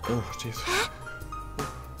だが。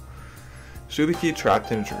Tsubaki,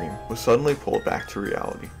 trapped in a dream, was suddenly pulled back to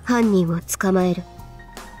reality. 犯人を捕まえる。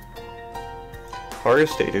Haru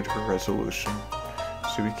stated her resolution.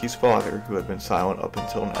 Tsubaki's father, who had been silent up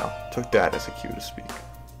until now, took that as a cue to speak.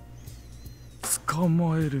 捕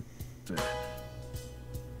まえるって。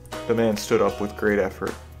 The man stood up with great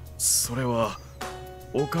effort. それは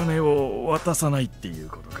お金を渡さないっていう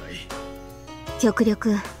ことかい。極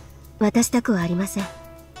力渡したくはありません。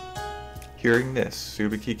 Hearing this,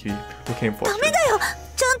 Tsubaki became ダ frustrated. メだよ、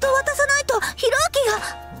ちゃんと渡さないとヒロアキ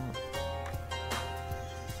が。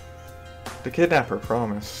 The kidnapper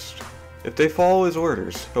promised. If they follow his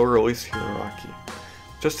orders, he'll release Hiroaki.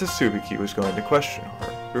 Just as Tsubaki was going to question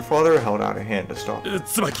her, her father held out a hand to stop her.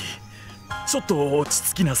 椿、ちょっと落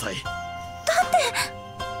ち着きなさい。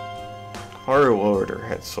 Haru lowered her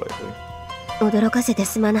head slightly. 驚かせて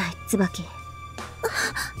すまない、椿。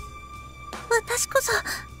私こそ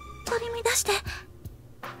取り乱して。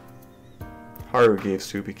 Haru gave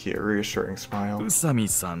Tsubaki a reassuring smile. 宇佐美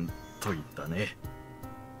さんと言ったね。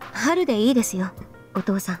春でいいですよ、お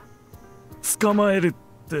父さん。捕まえる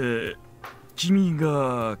って君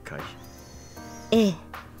がかい。ええ。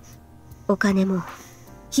お金も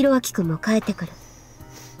ヒロアキ君も帰ってくる。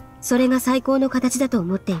それが最高の形だと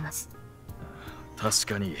思っています。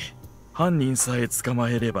確かに犯人さえ捕ま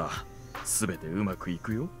えれば全てうまくい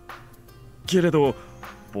くよ。けれど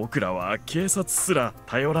僕らは警察すら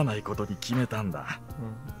頼らないことに決めたんだ。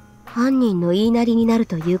犯人の言いなりになる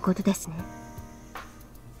ということですね。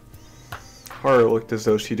Haru looked as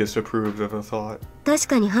though she disapproved of the thought. 確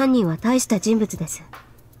かに犯人は大した人物です。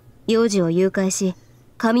幼児を誘拐し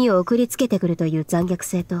紙を送りつけてくるという残虐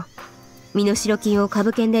性と、身代金を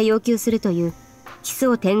株券で要求するという奇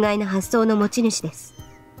想天外な発想の持ち主です。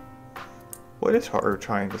 What is Haru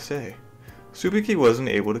trying to say? Tsubaki wasn't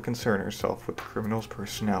able to concern herself with the criminal's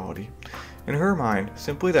personality. In her mind,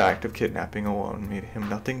 simply the act of kidnapping alone made him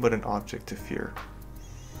nothing but an object to fear.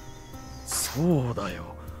 そうだよ。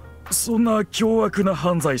そんな凶悪な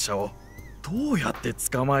犯罪者をどうやって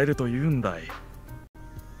捕まえるというんだい。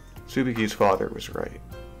 Tsubaki's father was right.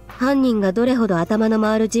 犯人がどれほど頭の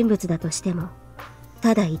回る人物だとしても、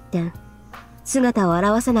ただ一点姿を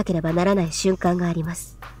現さなければならない瞬間がありま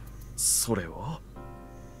す。それは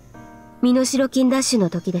身代金ダッシュの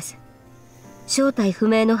時です。正体不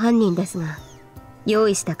明の犯人ですが、用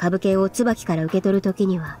意した株券を椿から受け取る時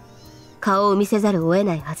には顔を見せざるを得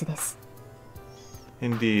ないはずです。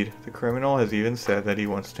 Indeed, the criminal has even said that he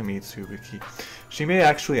wants to meet Tsubaki. She may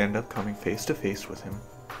actually end up coming face to face with him.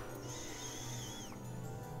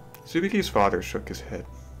 Tsubaki's father shook his head.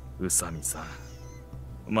 宇佐美さん、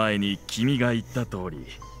前に君が言った通り、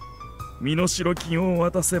身代金を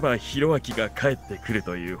渡せばヒロアキが帰ってくる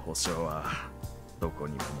という保証はどこ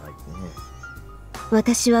にもないね。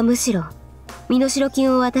私はむしろ身代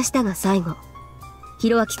金を渡したが最後、ヒ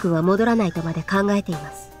ロアキ君は戻らないとまで考えてい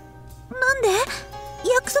ます。なんで？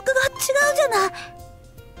約束が違うじゃない。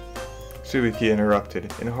 Tsubaki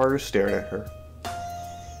interrupted, and Haru stared at her.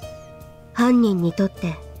 犯人にとっ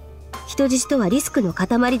て人質とはリスクの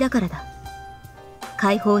塊だからだ。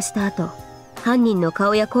解放した後、犯人の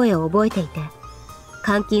顔や声を覚えていて、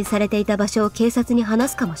監禁されていた場所を警察に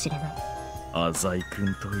話すかもしれない。浅井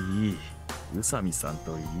君といい、宇佐美さん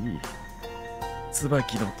といい、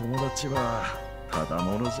椿の友達はただ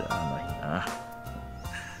ものじゃないな。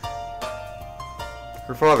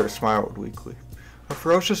 Her father smiled weakly. A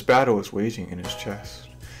ferocious battle is waging in his chest.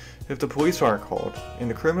 If the police aren't called, and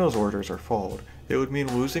the criminal's orders are followed, it would mean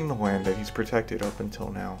losing the land that he's protected up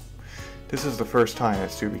until now. This is the first time that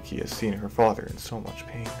Tsubaki has seen her father in so much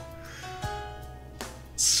pain.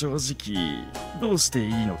 正直どうしてい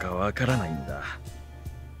いのかわからないんだ。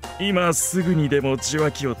今すぐにでも受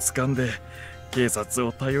話器を掴んで警察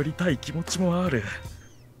を頼りたい気持ちもある。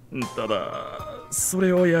ただそ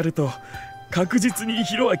れをやると確実に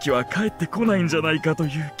ヒロアキは帰ってこないんじゃないかとい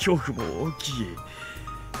う恐怖も大きい。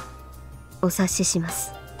お察ししま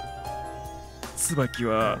す。椿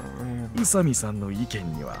は宇佐美さんの意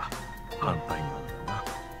見には反対なんだな。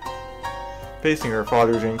 Facing her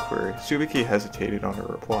father's inquiry, Tsubaki hesitated on her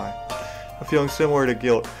reply. A feeling similar to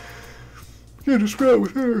guilt. Can't just spat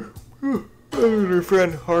with her. And her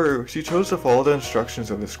friend Haru, she chose to follow the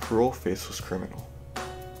instructions of this cruel, faceless criminal.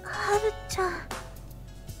 はるちゃん。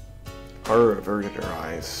 Haru averted her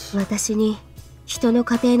eyes. 私に人の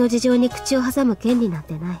家庭の事情に口を挟む権利なん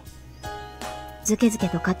てない。ずけずけ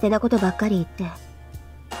と勝手なことばっかり言って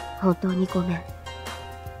本当にごめん。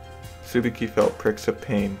 Tsubaki felt pricks of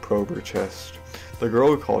pain probe her chest. The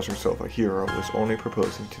girl who calls herself a hero was only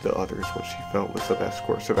proposing to the others what she felt was the best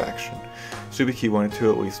course of action. Tsubaki wanted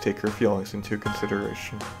to at least take her feelings into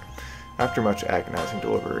consideration. After much agonizing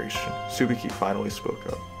deliberation, Tsubaki finally spoke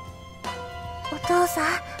up. お父さん、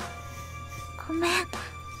ごめん。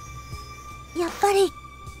やっぱり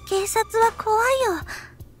警察は怖いよ。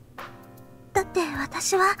だって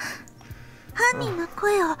私は犯人の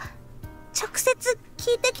声を直接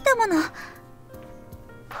聞いてきたもの。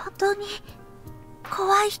本当に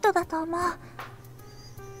怖い人だと思う。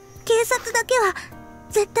警察だけは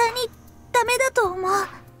絶対にダメだと思う。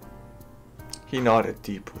 He nodded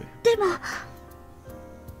deeply. でも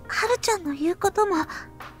ハルちゃんの言うことも合っ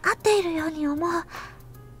ているように思う。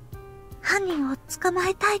犯人を捕ま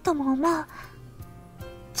えたいとも思う。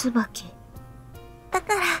椿。だ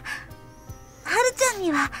からハルちゃん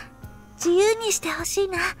には自由にしてほしい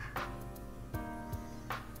な。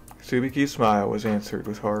 Tsubaki's smile was answered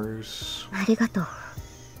with Haru's. ありがとう。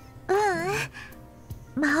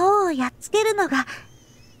魔王をやっつけるのが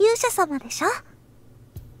勇者様でしょ。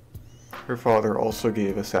 Her father also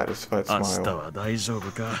gave a satisfied 明日 smile. は大丈夫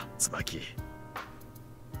か、椿。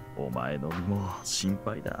お前の身も心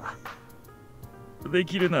配だ。で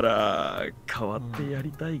きるなら代わってや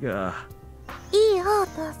りたいが。いいよお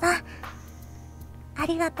父さん。あ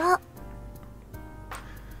りがとう。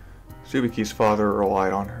 Tsubaki's father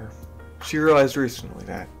relied on her. She realized recently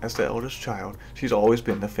that, as the eldest child, she's always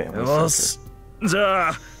been the family よし、 center. じゃ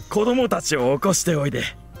あ子供たちを起こしておいで。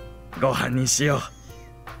ご飯にしよう。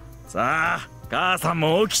さあ、母さん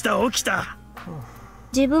も起きた起きた。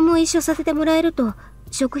自分も一緒させてもらえると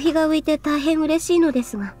食費が浮いて大変嬉しいので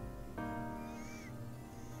すが。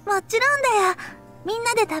もちろんだよ。みん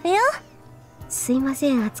なで食べよう。すいま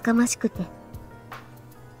せん、厚かましくて。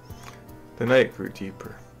 The night grew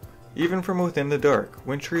deeper. Even from within the dark,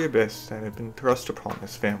 wintry abyss that had been thrust upon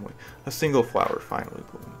this family, a single flower finally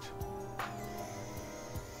bloomed.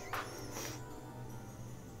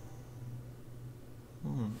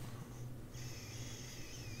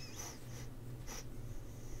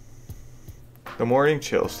 The morning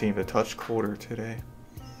chill seemed a touch colder today.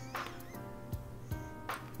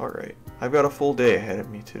 Alright, I've got a full day ahead of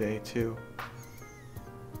me today, too.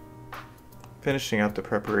 Finishing up the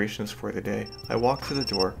preparations for the day, I walked to the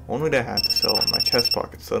door, only to have the cell in my chest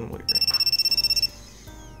pocket suddenly ring.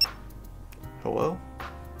 Hello?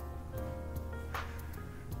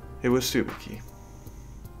 It was Tsubaki.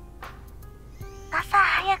 朝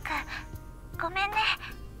早くごめんね。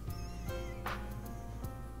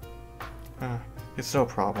 It's no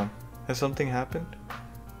problem. Has something happened?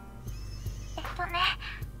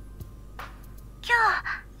 今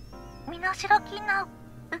日身代金の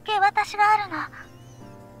受け渡しがあ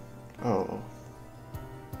るの。 Oh.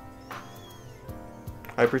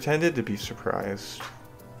 I pretended to be surprised.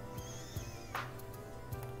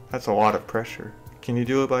 That's a lot of pressure. Can you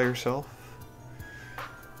do it by yourself?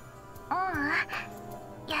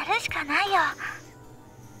 やるしかないよ。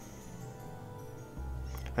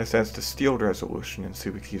 I sensed a steeled resolution in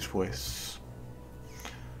Tsubaki's voice.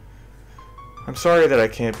 I'm sorry that I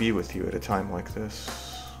can't be with you at a time like this.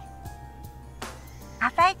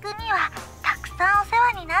 浅井君にはたくさんお世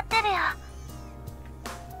話になってるよ。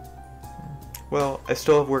 Well, I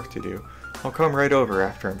still have work to do. I'll come right over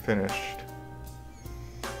after I'm finished.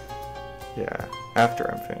 Yeah, after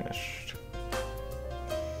I'm finished.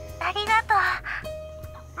 ありがとう。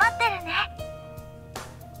待ってるね。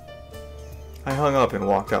 I hung up and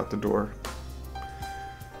walked out the door.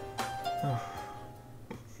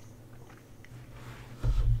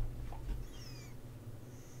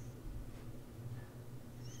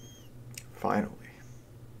 Finally.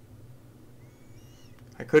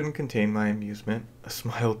 I couldn't contain my amusement. A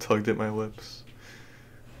smile tugged at my lips.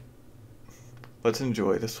 Let's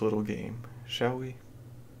enjoy this little game, shall we?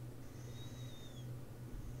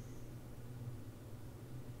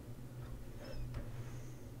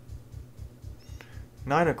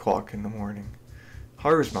 Nine o'clock in the morning.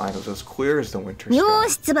 Haru's mind was as clear as the winter sky. よー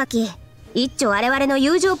し、椿。一丁我々の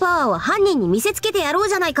友情パワーを犯人に見せつけてやろう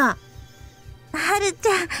じゃないか。はるち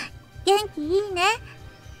ゃん、元気いいね。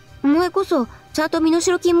お前こそちゃんと身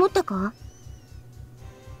代金持ったか？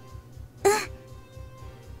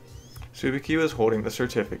 Tsubaki was holding the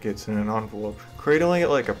certificates in an envelope, cradling it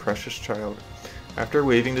like a precious child. After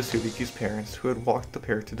waving to Tsubaki's parents, who had walked the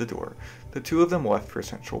pair to the door, the two of them left for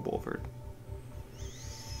Central Boulevard.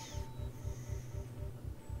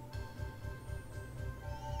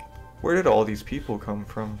 Where did all these people come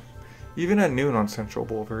from? Even at noon on Central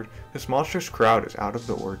Boulevard, this monstrous crowd is out of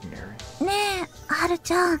the ordinary. ねえ、はる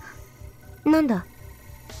ちゃん。なんだ？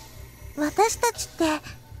私たちって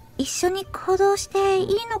一緒に行動していい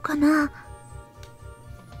のかな？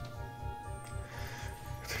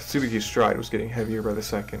 Tsubaki's stride was getting heavier by the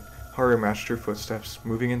second. Haru matched her footsteps,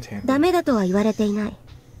 moving in ダ tandem. メだとは言われていない。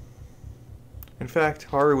In fact,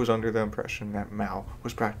 Haru was under the impression that Maou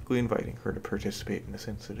was practically inviting her to participate in this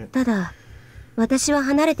incident. ただ、私は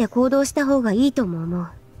離れて行動した方がいいとも思う。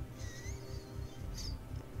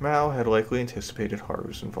Maou had likely anticipated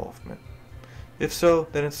Haru's involvement. If so,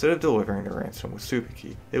 then instead of delivering the ransom with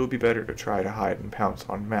Tsubaki, it would be better to try to hide and pounce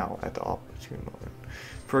on Maou at the opportune moment.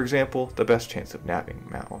 For example, the best chance of nabbing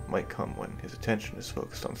Maou might come when his attention is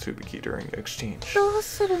focused on Tsubaki during the exchange. どう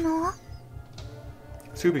するの？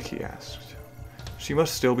 Tsubaki asked. She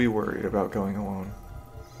must still be worried about going alone.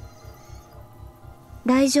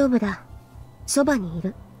 大丈夫だ。そばにい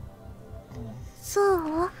る。そ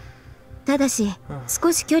う？ただし、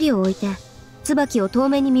少し距離を置いて、椿を遠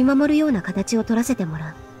目に見守るような形を取らせても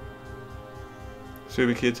らう。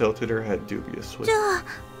Tsubaki tilted her head dubiously. じゃあ、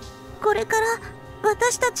これから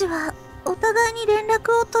私たちはお互いに連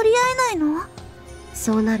絡を取り合えないの？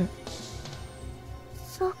そうなる。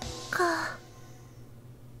そっか。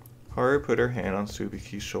Haru put her hand on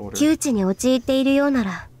Tsubaki's shoulder. 窮地に陥っているような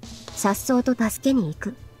ら、颯爽と助けに行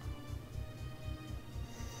く。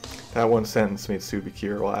That one sentence made Tsubaki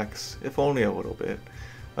relax, if only a little bit.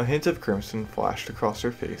 A hint of crimson flashed across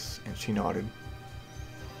her face, and she nodded.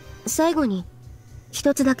 最後に、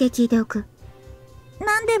一つだけ聞いておく。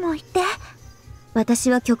何でも言って。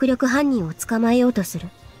私は極力犯人を捕まえようとする。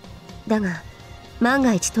だが、万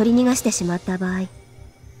が一取り逃がしてしまった場合、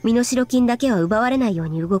身代金だけは奪われないよう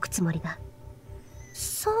に動くつもりだ。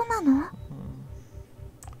そうなの？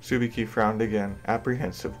 Tsubaki frowned again,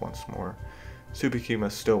 apprehensive once more. Tsubaki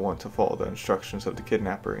must still want to follow the instructions of the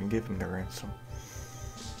kidnapper and give him the ransom.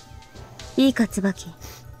 いいか、椿。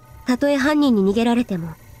たとえ犯人に逃げられて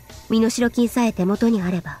も、身代金さえ手元にあ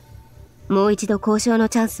れば、もう一度交渉の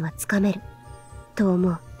チャンスはつかめる。と思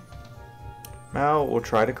う。Maou will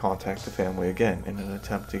try to contact the family again in an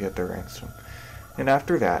attempt to get their ransom, and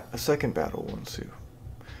after that, a second battle will ensue.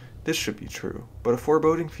 This should be true, but a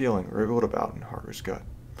foreboding feeling wriggled about in Haru's gut.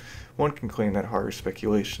 One can claim that Haru's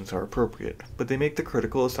speculations are appropriate, but they make the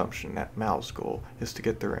critical assumption that Mao's goal is to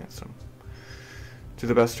get the ransom. To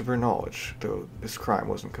the best of her knowledge, though, this crime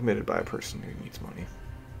wasn't committed by a person who needs money.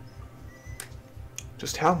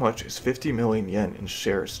 Just how much is 50 million yen in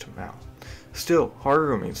shares to Maou? Still, Haru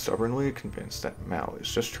remains stubbornly convinced that Maou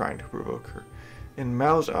is just trying to provoke her. In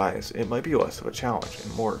Mao's eyes, it might be less of a challenge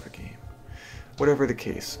and more of a game. Whatever the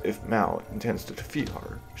case, if Maou intends to defeat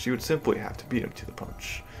Haru, she would simply have to beat him to the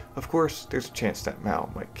punch. Of course, there's a chance that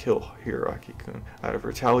Maou might kill Hiroaki-kun out of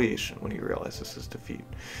retaliation when he realizes his defeat.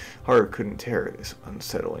 Haru couldn't tear this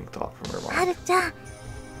unsettling thought from her はる mind. ちゃん、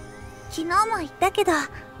昨日も言ったけど、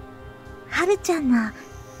はるちゃんの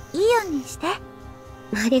いいようにして。あ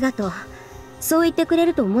りがとう。そう言ってくれ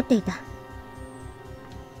ると思っていた。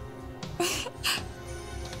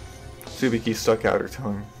Tsubaki stuck out her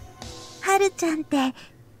tongue. はるちゃんって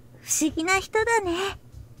不思議な人だね。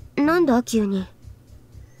なんだ急に。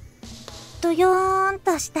ドヨーン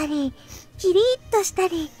としたり、キリッとした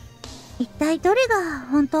り、一体どれが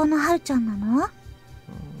本当のはるちゃんなの？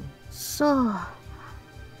そう。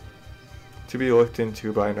To be looked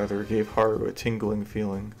into by another gave Haru a tingling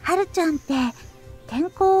feeling. はるちゃんって転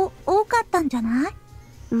校多かったんじゃない？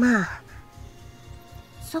まあ。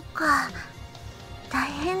そっか、大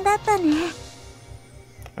変だったね。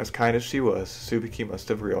As kind as she was, Tsubaki must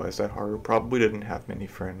have realized that Haru probably didn't have many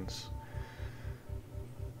friends.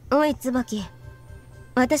 おい、椿。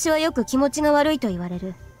私はよく気持ちが悪いと言われ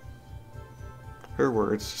る。Her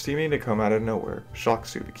words, seeming to come out of nowhere, shocked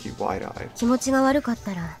Tsubaki wide-eyed. 気持ちが悪かっ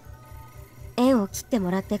たら、縁を切って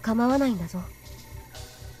もらって構わないんだぞ。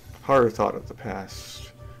Haru thought of the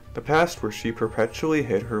past. The past where she perpetually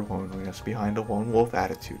hid her loneliness behind a lone wolf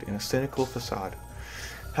attitude and a cynical facade.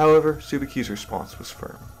 However, Tsubaki's response was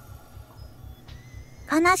firm.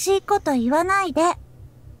 悲しいこと言わないで。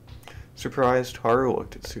Surprised, Haru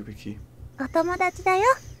looked at Tsubaki. お友達だよ、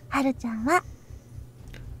はるちゃんは。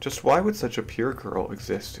Just why would such a pure girl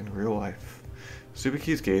exist in real life?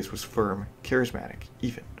 Tsubaki's gaze was firm, charismatic,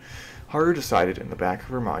 even. Haru decided in the back of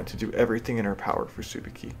her mind to do everything in her power for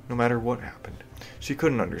Tsubaki, no matter what happened. She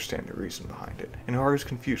couldn't understand the reason behind it, and Haru's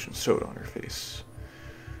confusion showed on her face.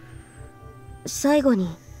 最後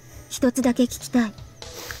に、一つだけ聞きたい。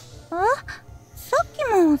さっき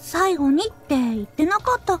も最後にって言ってな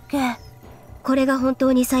かったっけ？これが本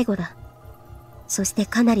当に最後だ。そして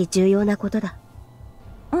かなり重要なことだ。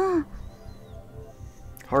うん。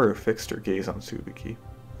Haru fixed her gaze on Tsubaki.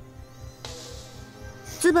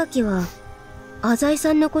 椿は、浅井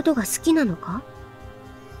さんのことが好きなのか？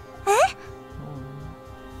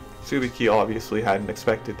 Tsubaki obviously hadn't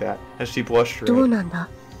expected that, as she blushed どう red. なんだ？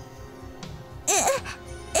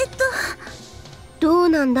どう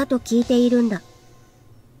なんだと聞いているんだ。好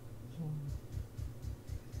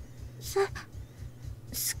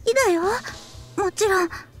きだよ。もちろん、あんな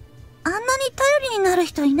に頼りになる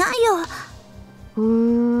人いないよ。ふー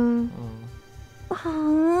ん。ふ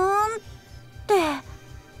ーん。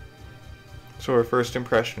So her first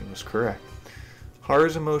impression was correct.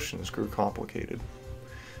 Haru's emotions grew complicated.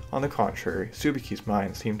 On the contrary, Tsubaki's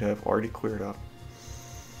mind seemed to have already cleared up.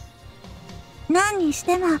 何にし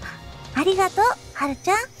てもありがとう、ハルち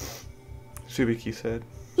ゃん。 Tsubaki said.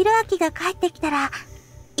 ヒロアキが帰ってきたら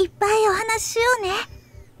いっぱいお話ししようね。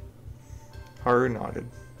 Haru nodded.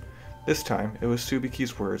 This time, it was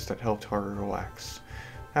Tsubaki's words that helped Haru relax.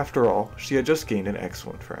 After all, she had just gained an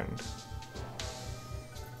excellent friend.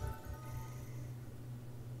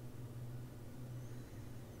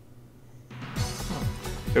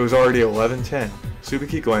 It was already 11:10.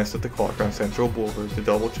 Tsubaki glanced at the clock on Central Boulevard to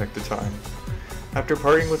double-check the time. After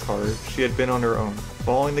parting with Haru, she had been on her own,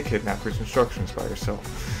 following the kidnapper's instructions by herself.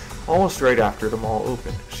 Almost right after the mall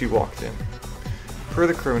opened, she walked in. Per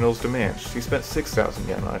the criminal's demands, she spent 6,000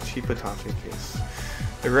 yen on a cheap attaché case.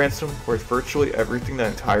 The ransom, worth virtually everything the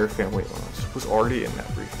entire family owns, was already in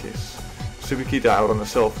that briefcase. Tsubaki dialed on the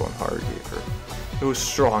cell phone Haru gave her. It was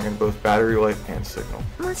strong in both battery life and signal.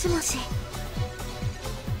 もしもし。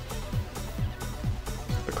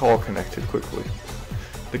 The call connected quickly.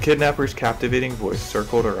 The kidnapper's captivating voice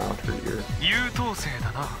circled around her ear. 優等生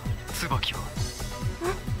だな、椿は。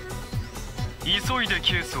急いで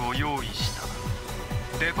ケースを用意した。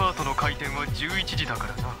デパートの開店は11時だか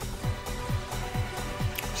らな。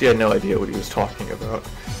She had no idea what he was talking about.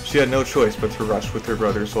 She had no choice but to rush with her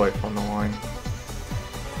brother's life on the line.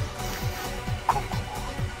 今後も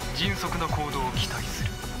迅速な行動を期待す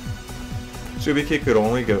る。 Tsubaki could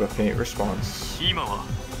only give a faint response. 今は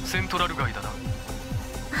セントラル街だな。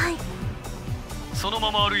はい。その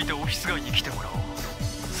まま歩いてオフィス街に来てもらおう。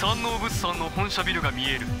山王物産の本社ビルが見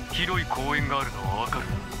える広い公園があるのはわかる。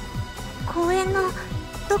公園の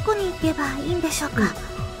どこに行けばいいんでしょうか。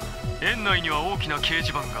園内には大きな掲示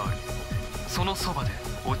板がある。そのそばで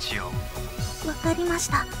落ち合おう。わかりまし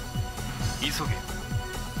た。急げ。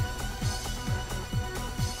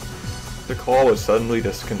 The call was suddenly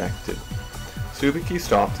disconnected. Tsubaki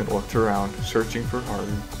stopped and looked around, searching for Haru.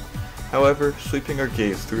 However, sweeping her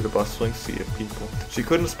gaze through the bustling sea of people, she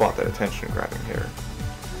couldn't spot that attention-grabbing hair.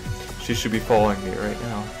 She should be following me right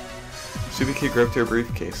now. Tsubaki gripped her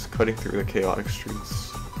briefcase, cutting through the chaotic streets.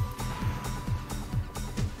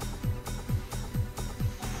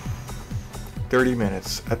 "30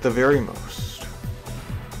 minutes, at the very most.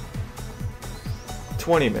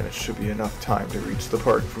 20 minutes should be enough time to reach the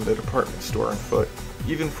park from the department store on foot,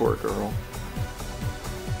 even for a girl.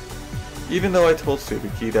 Even though I told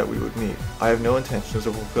Tsubaki that we would meet, I have no intentions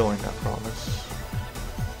of fulfilling that promise.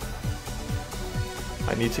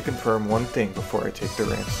 I need to confirm one thing before I take the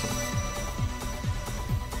ransom.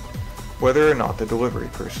 Whether or not the delivery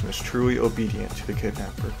person is truly obedient to the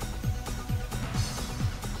kidnapper.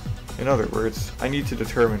 In other words, I need to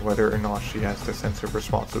determine whether or not she has the sense of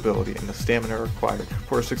responsibility and the stamina required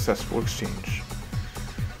for a successful exchange.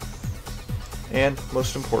 And,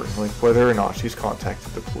 most importantly, whether or not she's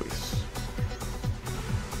contacted the police.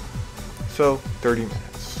 So, 30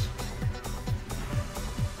 minutes.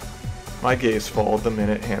 My gaze followed the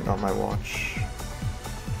minute hand on my watch.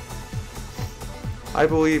 I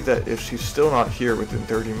believe that if she's still not here within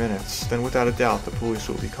 30 minutes, then without a doubt the police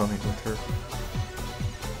will be coming with her.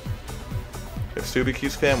 If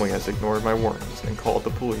Tsubaki's family has ignored my warnings and called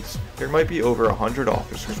the police, there might be over 100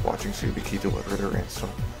 officers watching Tsubaki deliver the ransom.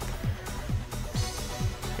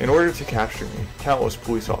 In order to capture me, countless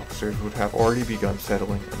police officers would have already begun setting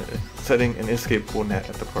an inescapable net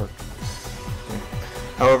at the park.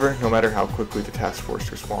 However, no matter how quickly the task force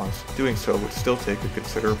responds, doing so would still take a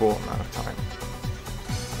considerable amount of time.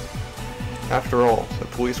 After all, the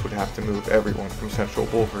police would have to move everyone from Central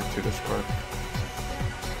Boulevard to this park.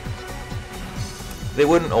 They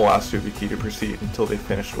wouldn't allow Tsubaki to proceed until they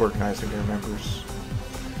finished organizing their members.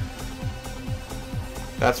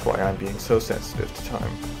 That's why I'm being so sensitive to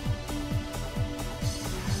time.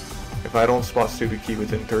 If I don't spot Tsubaki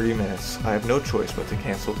within 30 minutes, I have no choice but to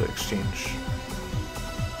cancel the exchange.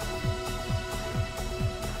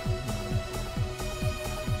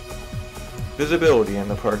 Visibility in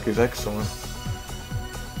the park is excellent.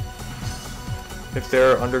 If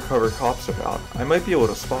there are undercover cops about, I might be able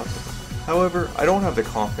to spot them. However, I don't have the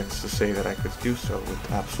confidence to say that I could do so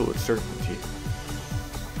with absolute certainty.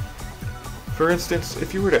 For instance,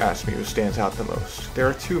 if you were to ask me who stands out the most, there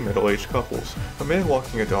are two middle-aged couples, a man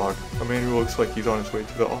walking a dog, a man who looks like he's on his way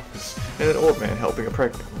to the office, and an old man helping a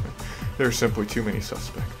pregnant woman. There are simply too many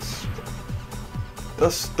suspects.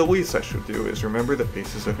 Thus, the least I should do is remember the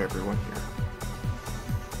faces of everyone here.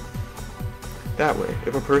 That way,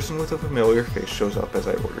 if a person with a familiar face shows up as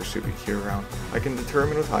I order Tsubaki around, I can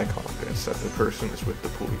determine with high confidence that the person is with the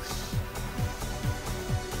police.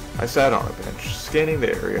 I sat on a bench, scanning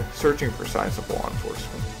the area, searching for signs of law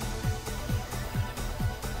enforcement.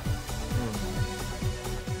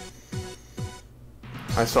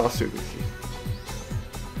 I saw Tsubaki.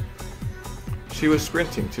 She was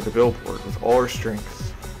sprinting to the billboard with all her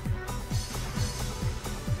strength.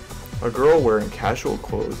 A girl wearing casual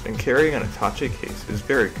clothes and carrying an attache case is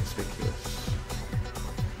very conspicuous.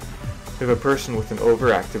 If a person with an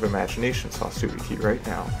overactive imagination saw Tsubaki right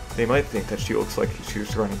now, they might think that she looks like she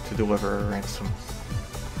was running to deliver a ransom.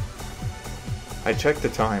 I checked the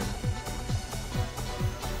time.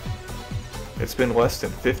 It's been less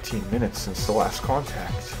than 15 minutes since the last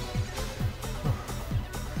contact.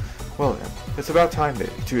 Well then, it's about time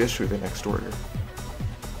to issue the next order.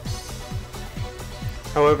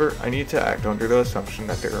 However, I need to act under the assumption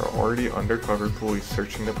that there are already undercover police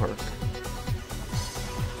searching the park.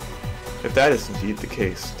 If that is indeed the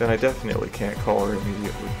case, then I definitely can't call her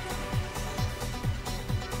immediately.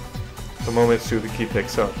 The moment Tsubaki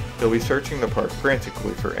picks up, they'll be searching the park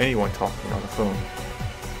frantically for anyone talking on the phone.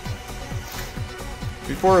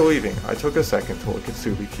 Before leaving, I took a second to look at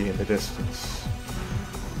Tsubaki in the distance.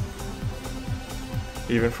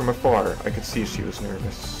 Even from afar, I could see she was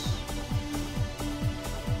nervous.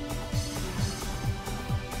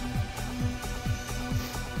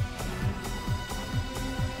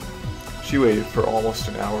 She waited for almost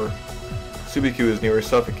an hour. Tsubaki was nearly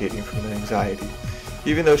suffocating from the anxiety.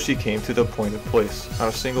 Even though she came to the appointed place,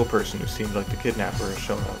 not a single person who seemed like the kidnapper has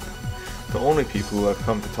shown up. The only people who have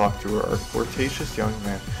come to talk to her are flirtatious young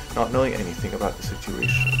men, not knowing anything about the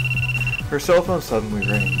situation. Her cell phone suddenly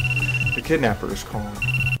rang. The kidnapper is calling.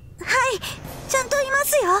 Hi, ちゃんといま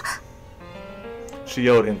すよ. She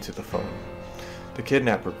yelled into the phone. The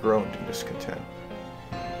kidnapper groaned in discontent.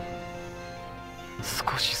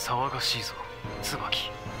 少し騒がしいぞ、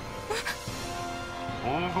椿。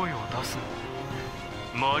大声を出すな。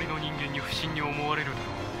周りの人間に不審に思われるだ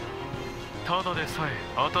ろう。ただでさえ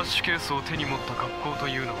アタッシュケースを手に持った格好と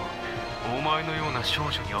いうのはお前のような少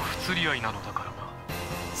女には不釣り合いなのだからな。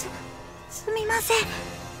すみません。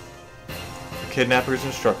The kidnapper's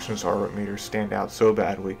instructions are what made her stand out so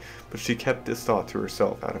badly, but she kept this thought to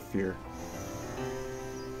herself out of fear.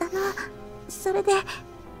 それで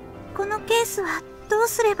このケースはどう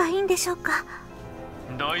すればいいんでしょうか。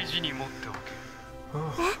大事に持ってお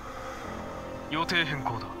け。予定変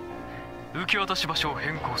更だ。受け渡し場所を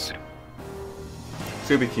変更する。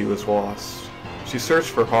Tsubaki was lost. She searched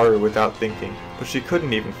for horror without thinking, but she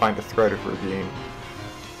couldn't even find a thread of her being.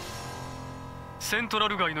 セントラ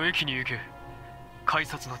ル街の駅に行け。改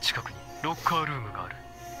札の近くにロッカールームがある。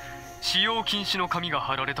使用禁止の紙が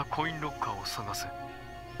貼られたコインロッカーを探せ。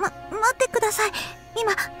待ってください。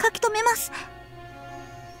今書き留めます。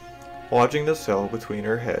Lodging the cell between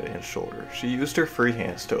her head and shoulder, she used her free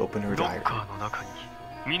hands to open her ロ diary. ッカーの中に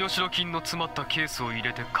身代金の詰まったケースを入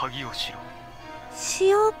れて鍵をしろ。使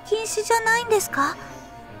用禁止じゃないんですか？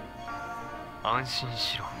安心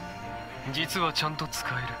しろ。実はちゃんと使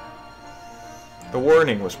える。The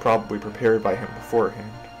warning was probably prepared by him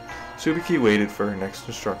beforehand. Tsubaki waited for her next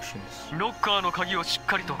instructions. ロッカーの鍵をしっ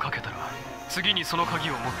かりとかけたら、次にその鍵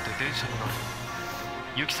を持って電車に乗る。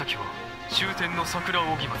行き先は終点の桜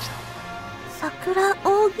扇町だ。桜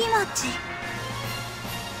扇町。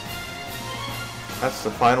That's the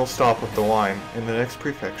final stop of the line in the next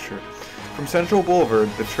prefecture. From Central Boulevard,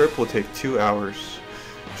 the trip will take 2 hours.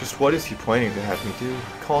 Just what is he planning to have me do,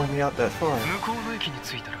 calling me out that far? 向こうの駅に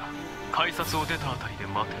着いたら、改札を出たあたりで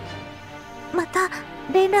待て。また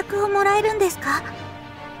連絡をもらえるんですか？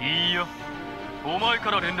いいや、お前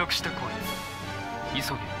から連絡してこい。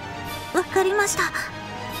急げ。わかりました。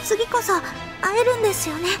次こそ会えるんです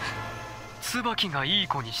よね。椿がいい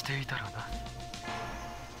子にしていたらな。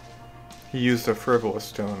He used a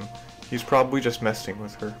frivolous tone. He's probably just messing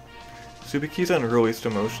with her. Tsubaki's unreleased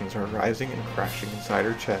emotions are rising and crashing inside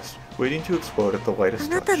her chest, waiting to explode at the あ lightest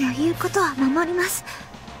な touch. たの言うことは守ります。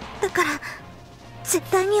だから絶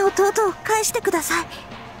対に弟を返してください。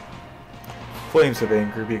Flames of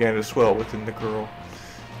anger began to swell within the girl.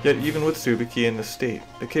 Yet even with Tsubaki in the state,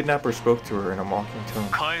 the kidnapper spoke to her in a mocking tone.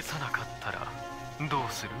 返さなかったらど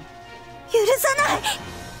うする？許さない。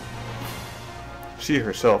 She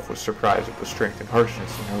herself was surprised at the strength and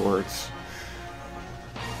harshness in her words.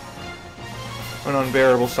 An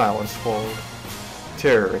unbearable silence followed.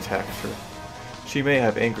 Terror attacked her. She may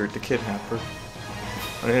have angered the kidnapper.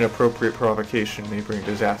 An inappropriate provocation may bring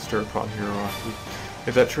disaster upon Hiroaki.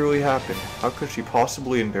 If that truly happened, how could she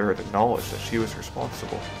possibly endure the knowledge that she was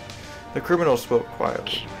responsible? The criminal spoke quietly.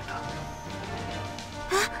 決めた。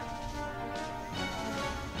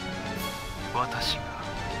私が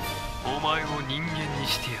お前を人間に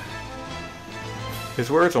してやる。His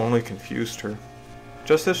words only confused her.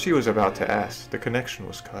 Just as she was about to ask, the connection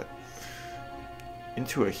was cut.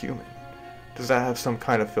 Into a human? Does that have some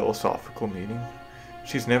kind of philosophical meaning?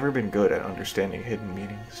 She's never been good at understanding hidden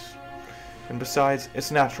meanings. And besides,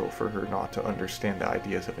 it's natural for her not to understand the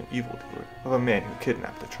ideas of an evildoer, of a man who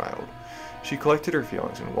kidnapped a child. She collected her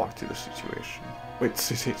feelings and walked to the situation. Wait,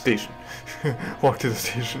 station. Walked to the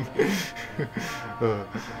station.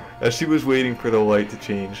 As she was waiting for the light to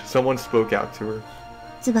change, someone spoke out to her.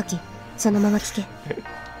 Tsubaki, そのまま聞け。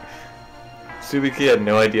 Tsubaki had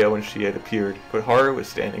no idea when she had appeared, but Haru was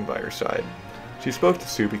standing by her side. She spoke to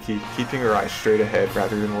Tsubaki, keeping her eyes straight ahead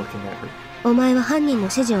rather than looking at her. お前は犯人の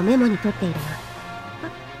指示をメモに取っているな。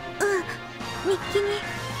日記に。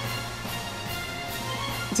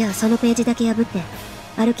じゃあそのページだけ破って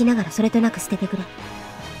歩きながらそれとなく捨ててくれ。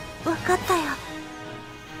わかったよ。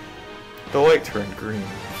 The light turned green.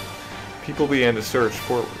 People began to surge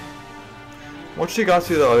forward. Once she got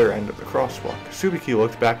to the other end of the crosswalk, Tsubaki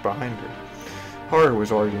looked back behind her. Haru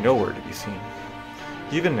was already nowhere to be seen.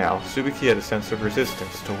 Even now, Tsubaki had a sense of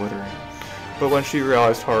resistance to littering, but when she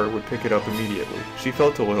realized Haru would pick it up immediately, she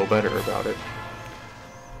felt a little better about it.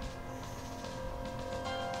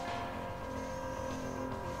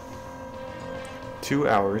 "2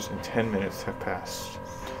 hours and 10 minutes have passed.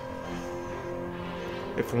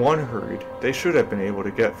 If one hurried, they should have been able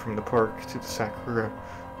to get from the park to the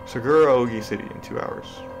Saguraogi City in 2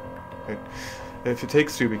 hours. Right. If it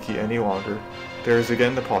takes Tsubaki any longer, there is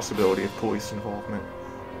again the possibility of police involvement.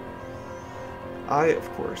 I, of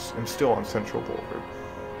course, am still on Central Boulevard.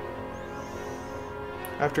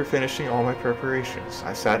 After finishing all my preparations,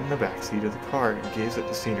 I sat in the back seat of the car and gazed at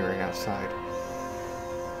the scenery outside.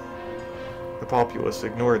 The populace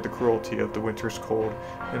ignored the cruelty of the winter's cold,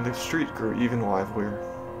 and the street grew even livelier.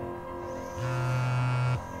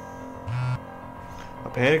 A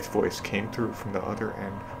panicked voice came through from the other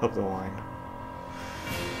end of the line.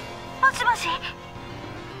 もしもし。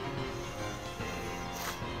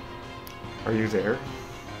 Are you there?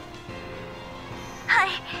 はい。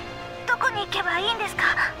どこに行けばいいんですか？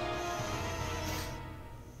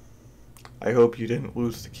 I hope you didn't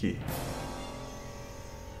lose the key.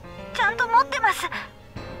 ちゃんと持ってます。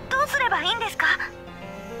どうすればいいんですか？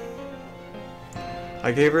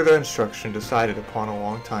 I gave her the instruction decided upon a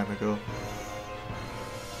long time ago.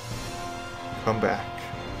 Come back.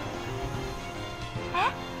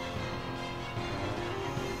 え？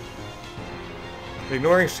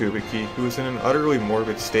 Ignoring Tsubaki, who was in an utterly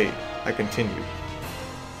morbid state, I continued.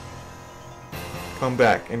 Come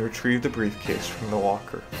back and retrieve the briefcase from the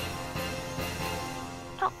locker.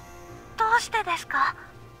 どうしてですか？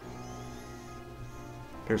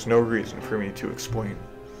 There's no reason for me to explain.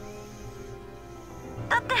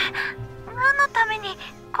 だって何のために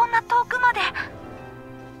こんな遠くまで。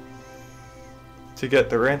 To get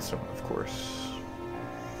the ransom, of course.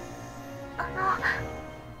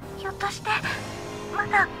 ひょっとしてま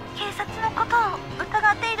だ警察のことを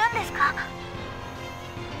疑っているんですか？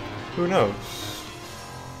 Who knows?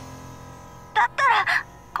 だったら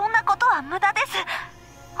こんなことは無駄です。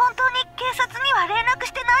本当に警察には連絡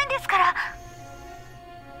してないんですから。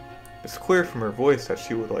 It's clear from her voice that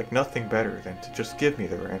she would like nothing better than to just give me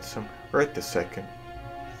the ransom right this second.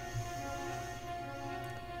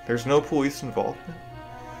 There's no police involvement?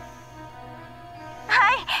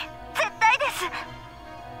 はい、絶対です。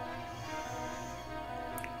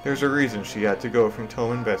 There's a reason she had to go from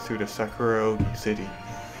Tomenbetsu to Sakuraogi City.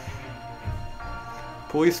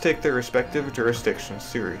 Police take their respective jurisdictions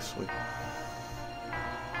seriously.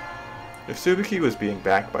 If Tsubaki was being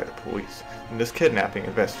backed by the police, then this kidnapping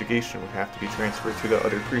investigation would have to be transferred to the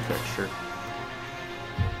other prefecture.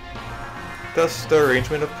 Thus, the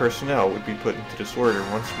arrangement of personnel would be put into disorder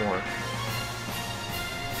once more.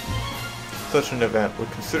 Such an event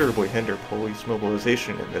would considerably hinder police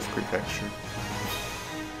mobilization in this prefecture.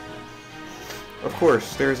 Of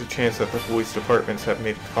course, there is a chance that the police departments have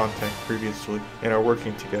made contact previously and are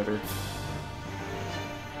working together.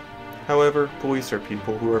 However, police are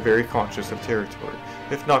people who are very conscious of territory,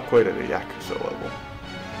 if not quite at a Yakuza level.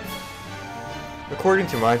 According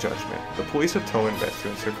to my judgment, the police of Tomenbetsu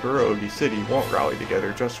and Sakuraogi City won't rally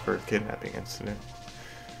together just for a kidnapping incident.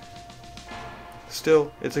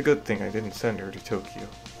 Still, it's a good thing I didn't send her to Tokyo.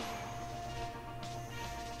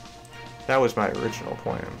 That was my original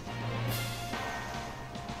plan.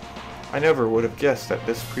 I never would have guessed that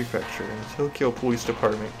this prefecture and the Tokyo Police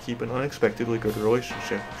Department keep an unexpectedly good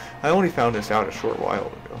relationship. I only found this out a short while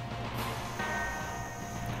ago.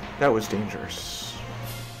 That was dangerous.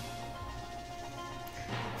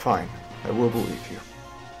 Fine, I will believe you.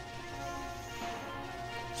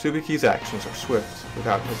 Tsubaki's actions are swift,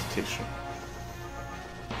 without hesitation.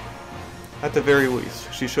 At the very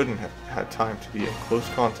least, she shouldn't have had time to be in close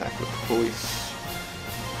contact with the police.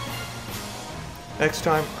 Next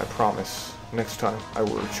time, I promise, next time I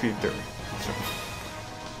will retrieve their answer.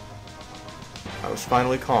 I was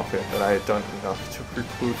finally confident that I had done enough to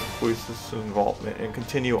preclude the police's involvement and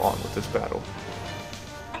continue on with this battle.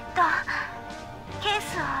 ケー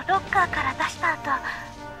スをロッカーから出した後、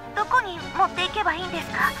どこに持っていけばいいんです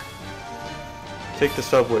か? Take the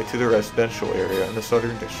subway to the residential area in the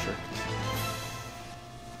Southern District.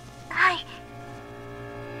 はい。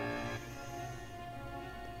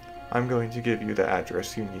 I'm going to give you the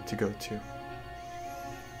address you need to go to.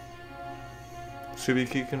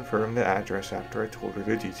 Tsubaki confirmed the address after I told her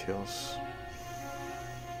the details.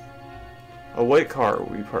 A white car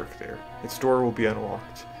will be parked there. Its door will be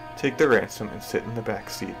unlocked. Take the ransom and sit in the back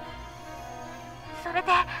seat. それ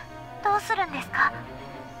でどうするんですか?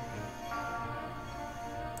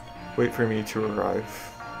 Wait for me to arrive.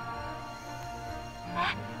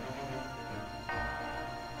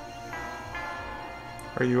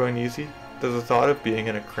 Are you uneasy? Does the thought of being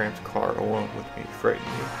in a cramped car alone with me frighten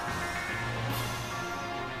you?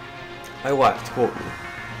 I laughed coldly.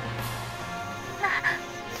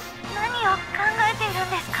 何を考えているん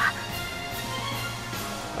ですか?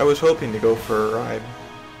 I was hoping to go for a ride.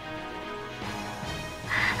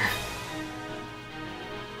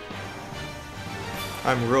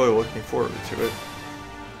 I'm really looking forward to it.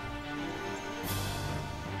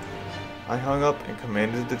 I hung up and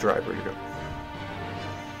commanded the driver to go.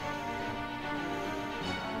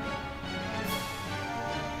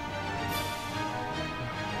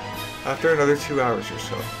 After another 2 hours or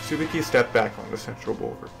so, Tsubaki stepped back on the Central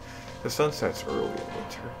Boulevard. The sun sets early in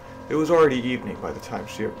winter. It was already evening by the time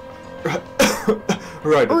she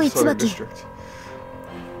arrived at the Southern District.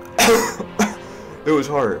 It was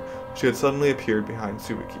Haru. She had suddenly appeared behind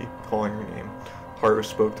Tsubaki, calling her name. Haru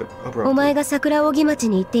spoke abruptly. お前が桜荻町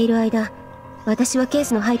に行っている間、私はケー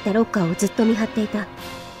スの入ったロッカーをずっと見張っていた。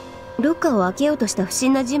ロッカーを開けようとした不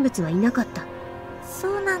審な人物はいなかった。そ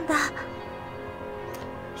うなんだ。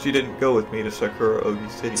She didn't go with me to Sakura Ogi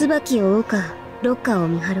City. 椿を追うか、ロッカーを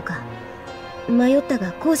見張るか。迷った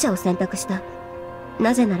が後者を選択した。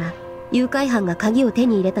なぜなら、誘拐犯が鍵を手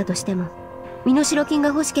に入れたとしても、身代金が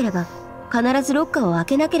欲しければ、必ずロッカーを開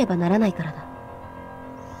けなければならないからだ。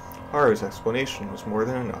Haru's explanation was more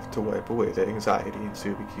than enough to wipe away the anxiety in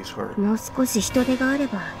Tsubaki's heart. もう少し人手があれ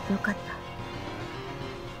ばよかっ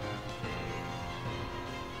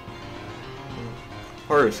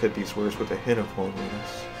た。Haru said these words with a hint of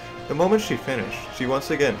loneliness. The moment she finished, she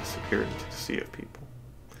once again disappeared into the sea of people.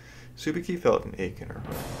 Tsubaki felt an ache in her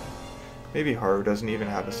heart. Maybe Haru doesn't even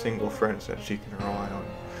have a single friend that she can rely on.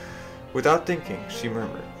 Without thinking, she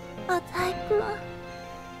murmured, お財布を。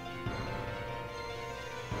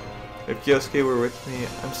 If Kyosuke were with me,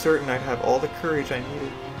 I'm certain I'd have all the courage I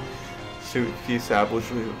needed. Tsubaki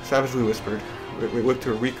savagely whispered, whipped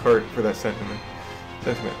her weak heart for that sentiment.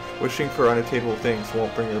 Wishing for unattainable things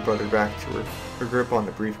won't bring her brother back to her. Her grip on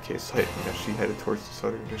the briefcase tightened as she headed towards the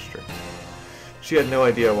Southern District. She had no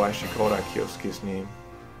idea why she called out Kyosuke's name.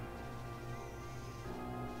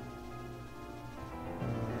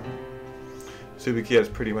 Tsubaki has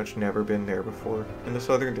pretty much never been there before, and the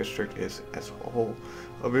Southern District is, as a whole,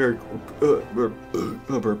 a very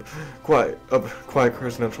quiet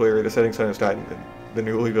residential area. The setting sun has died, and the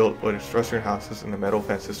newly built western houses and the metal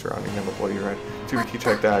fences surrounding them are bloody red. Tsubaki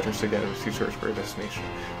checked the address again as she searched for her destination.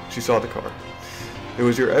 She saw the car. It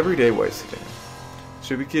was your everyday white sedan.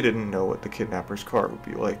 Tsubaki didn't know what the kidnapper's car would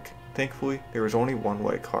be like. Thankfully, there was only one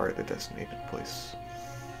white car at the designated place.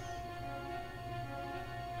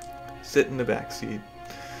 Sit in the back seat.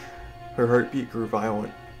 Her heartbeat grew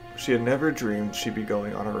violent. She had never dreamed she'd be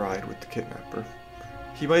going on a ride with the kidnapper.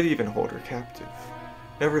 He might even hold her captive.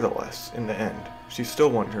 Nevertheless, in the end, she still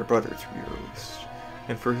wanted her brother to be released.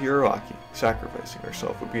 And for Hiroaki, sacrificing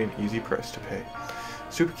herself would be an easy price to pay.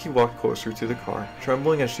 Tsubaki walked closer to the car,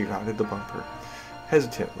 trembling as she rounded the bumper.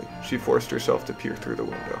 Hesitantly, she forced herself to peer through the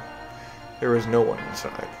window. There was no one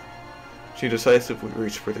inside. She decisively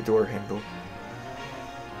reached for the door handle.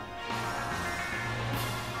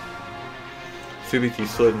 Tsubaki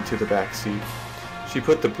slid into the back seat. She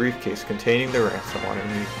put the briefcase containing the ransom on her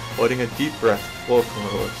knee, letting a deep breath flow from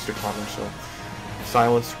her lips to calm herself.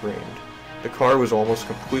 Silence reigned. The car was almost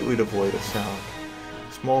completely devoid of sound.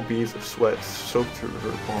 Small beads of sweat soaked through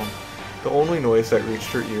her palm. The only noise that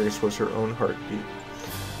reached her ears was her own heartbeat.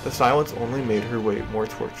 The silence only made her wait more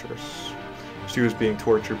torturous. She was being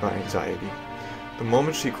tortured by anxiety. The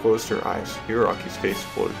moment she closed her eyes, Hiroaki's face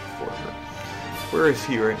floated before her. Where is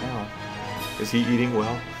he right now? Is he eating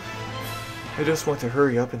well? I just want to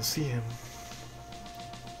hurry up and see him.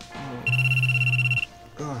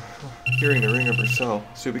 Hearing the ring of her cell,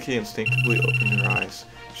 Tsubaki instinctively opened her eyes.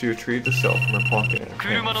 She retrieved the cell from her pocket and her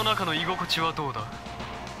車の hand. 中の居心地はどうだ？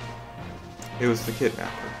 It was the kidnapper.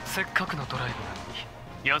 せっかくのドライブなの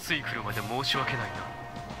に安い車で申し訳ないな。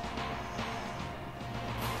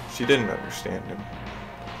 She didn't understand him.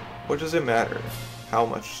 What does it matter how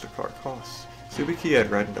much the car costs? Tsubaki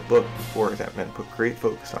had read in a book before that men put great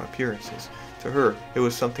focus on appearances. To her, it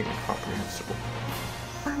was something incomprehensible.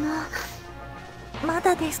 ま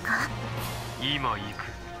だですか？ 今行く。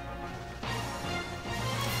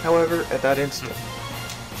 However, at that instant,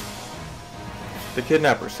 the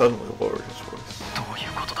kidnapper suddenly lowered his voice. どうい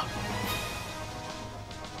うことだ？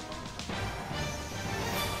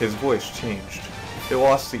 His voice changed. It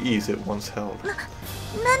lost the ease it once held.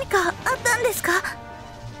 何かあったんですか？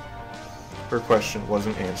 Her question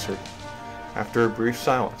wasn't answered. After a brief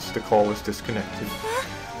silence, the call was disconnected.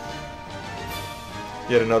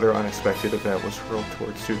 Yet another unexpected event was hurled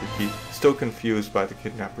towards Tsubaki, still confused by the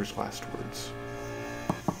kidnapper's last words.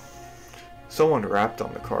 Someone rapped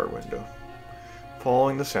on the car window.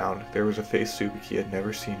 Following the sound, there was a face Tsubaki had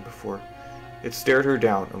never seen before. It stared her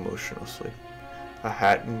down emotionlessly. A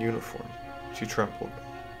hat and uniform. She trembled.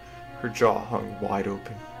 Her jaw hung wide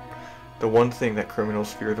open. The one thing that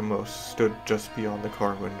criminals fear the most stood just beyond the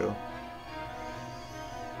car window.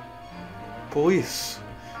 Police!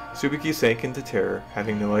 Tsubaki sank into terror,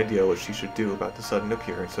 having no idea what she should do about the sudden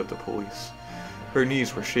appearance of the police. Her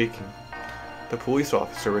knees were shaking. The police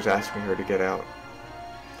officer was asking her to get out.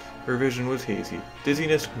 Her vision was hazy,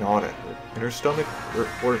 dizziness gnawed at her, and her stomach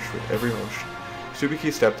lurched with every motion.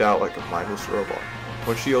 Tsubaki stepped out like a mindless robot.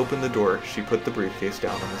 When she opened the door, she put the briefcase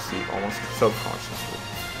down on the seat almost subconsciously.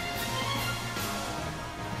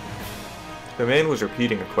 The man was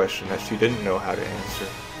repeating a question that she didn't know how to answer.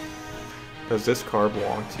 Does this car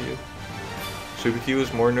belong to you? Tsubaki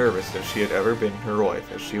was more nervous than she had ever been in her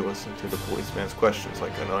life as she listened to the policeman's questions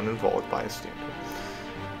like an uninvolved bystander.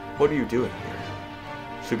 What are you doing here?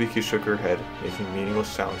 Tsubaki shook her head, making meaningless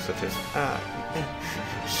sounds such as,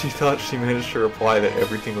 She thought she managed to reply that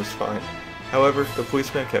everything was fine. However, the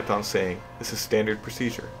policeman kept on saying, this is standard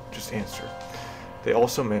procedure, just answer. They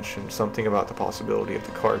also mentioned something about the possibility of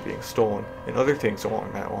the car being stolen and other things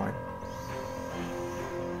along that line.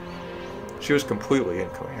 She was completely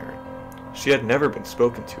incoherent. She had never been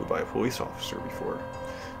spoken to by a police officer before.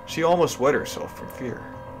 She almost wet herself from fear.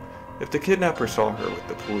 If the kidnapper saw her with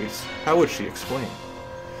the police, how would she explain?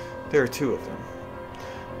 There are two of them.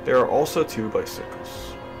 There are also two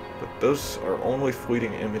bicycles, but those are only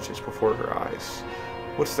fleeting images before her eyes.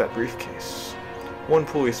 What's that briefcase? One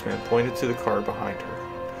policeman pointed to the car behind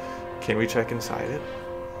her. Can we check inside it?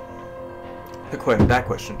 That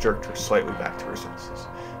question jerked her slightly back to her senses.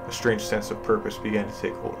 A strange sense of purpose began to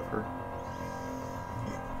take hold of her.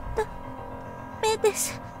 目で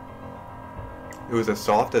す。 It was as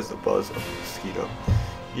soft as the buzz of a mosquito.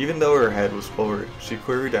 Even though her head was lowered, she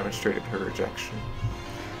clearly demonstrated her rejection.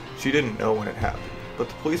 She didn't know when it happened, but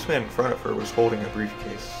the policeman in front of her was holding a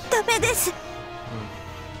briefcase. ダメです。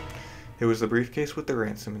 It was the briefcase with the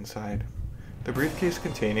ransom inside. The briefcase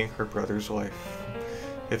containing her brother's life.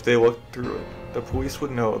 If they looked through it, the police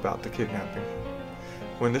would know about the kidnapping.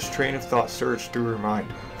 When this train of thought surged through her mind,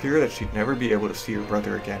 fear that she'd never be able to see her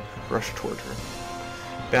brother again rushed toward her.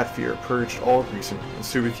 That fear purged all reason, and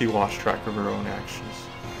Tsubaki lost track of her own actions.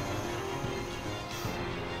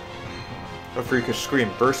 A freakish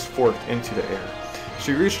scream burst forth into the air.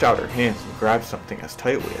 She reached out her hands and grabbed something as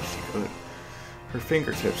tightly as she could. Her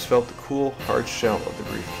fingertips felt the cool, hard shell of the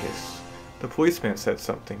briefcase. The policeman said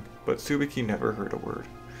something, but Tsubaki never heard a word.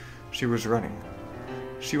 She was running.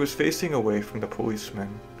 She was facing away from the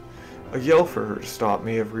policeman. A yell for her to stop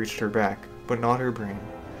may have reached her back, but not her brain.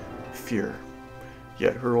 Fear.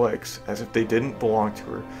 Yet her legs, as if they didn't belong to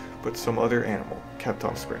her, but some other animal, kept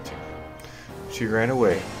on sprinting. She ran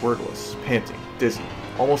away, wordless, panting, dizzy,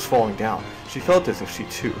 almost falling down. She felt as if she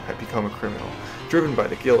too had become a criminal. Driven by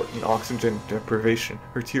the guilt and oxygen deprivation,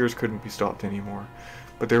 her tears couldn't be stopped anymore.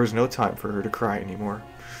 But there was no time for her to cry anymore.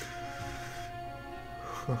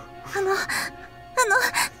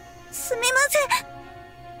 すみません。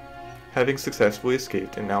 Having successfully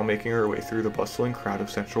escaped and now making her way through the bustling crowd of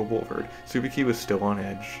Central Boulevard, Tsubaki was still on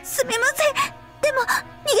edge. すみません。でも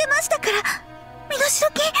逃げましたから。身代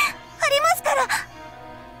金ありますから。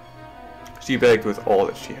 She begged with all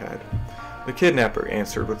that she had. The kidnapper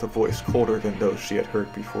answered with a voice colder than those she had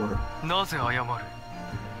heard before. なぜ謝る？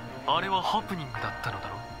あれはハプニングだったのだ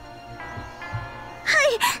ろう？は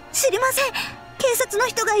い、知りません。警察の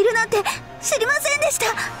人がいるなんて知りませんでした。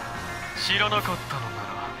知らなかったのな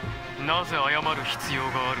ら、なぜ謝る必要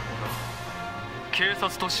があるのだ？警察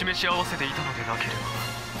と示し合わせていたのでなけれ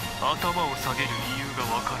ば、頭を下げる理由が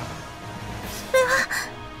わからない。それは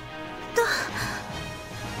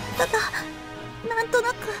ただなんと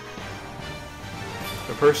なく。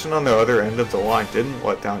 The person on the other end of the line didn't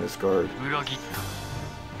let down his guard. 裏切った。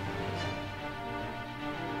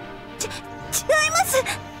違います。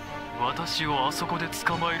私をあそこで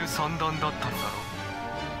捕まえる算段だったんだろう。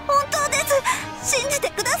本当です。信じ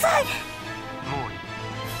てください。もういい。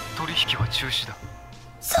取引は中止だ。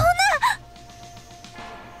そんな。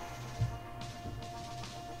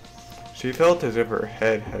 She felt as if her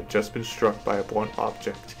head had just been struck by a blunt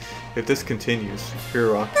object. If this continues,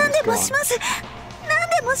 Hiroaki 何 is でも gone. します。何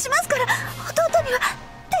でもしますから弟には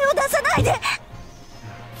手を出さないで。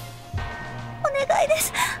お願いで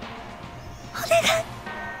す。お願い。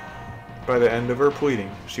 By the end of her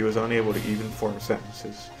pleading, she was unable to even form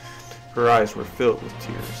sentences. Her eyes were filled with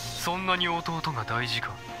tears. そんなに弟が大事か。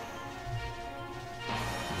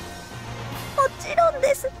もちろん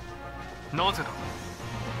です。なぜだ。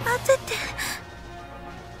焦って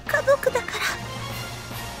家族だか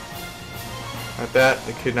ら。 At that,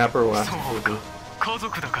 the kidnapper laughed そうか quickly. 家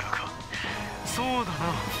族だからか。そうだ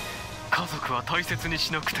な。家族は大切に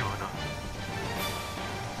しなくてはな。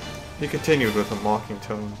 He continued with a mocking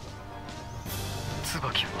tone.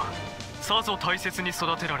 椿はさぞ大切に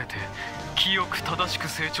育てられて清く正しく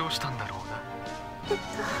成長したんだろうな。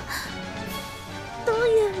どう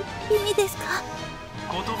いう意味ですか。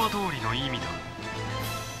言葉通りの意味だ。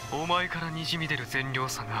お前からにじみ出る善良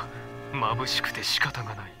さが眩しくて仕方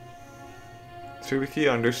がない。 Tsubaki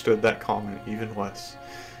understood that comment even less.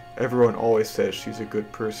 Everyone always says she's a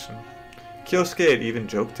good person. Kyosuke had even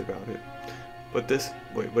joked about it. But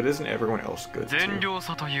isn't everyone else good 善 too? 良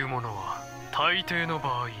さというものは大抵の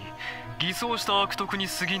場合偽装した悪徳に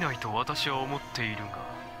過ぎないと私は思っているが、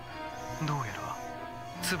どうやら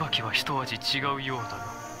椿は一味違うようだな。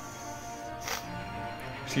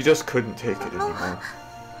 She just couldn't take it anymore.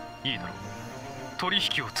 いいだろう。取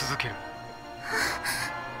引を続ける。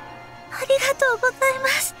ありがとうございま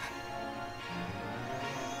す。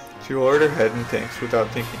 She lowered her head in thanks without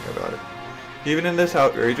thinking about it. Even in this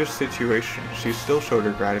outrageous situation, she still showed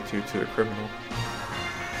her gratitude to the criminal.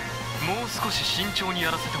 もう少し慎重に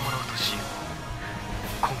やらせてもらうとしよう。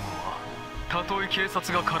今後はたとえ警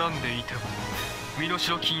察が絡んでいても身代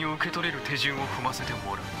金を受け取れる手順を踏ませて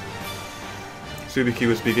もらう。 Tsubaki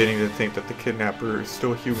was beginning to think that the kidnapper is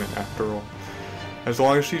still human after all. As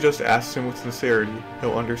long as she just asks him with sincerity,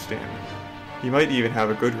 he'll understand. He might even have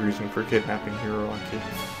a good reason for kidnapping Hiroaki.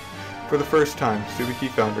 For the first time, Tsubaki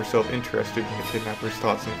found herself interested in the kidnapper's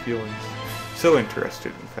thoughts and feelings. So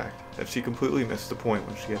interested, in fact, that she completely missed the point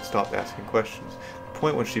when she had stopped asking questions, the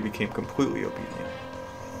point when she became completely obedient.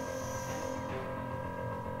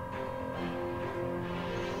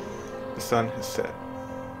 The sun has set.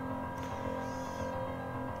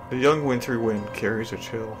 The young winter wind carries a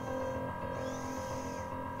chill.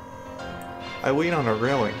 I lean on a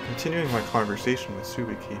railing, continuing my conversation with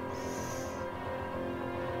Tsubaki.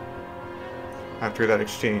 After that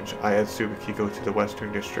exchange, I had Tsubaki go to the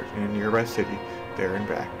Western District in a nearby city, there and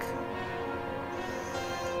back.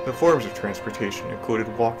 The forms of transportation included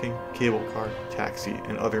walking, cable car, taxi,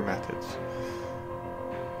 and other methods.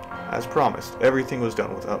 As promised, everything was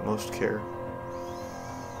done with utmost care.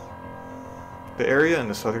 The area in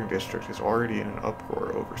the Southern District is already in an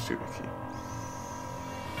uproar over Tsubaki.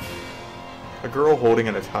 A girl holding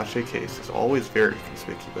an attaché case is always very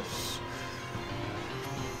conspicuous.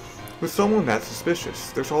 With someone that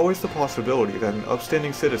suspicious, there's always the possibility that an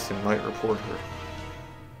upstanding citizen might report her.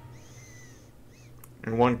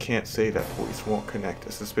 And one can't say that police won't connect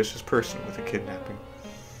a suspicious person with a kidnapping.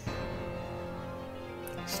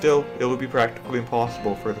 Still, it would be practically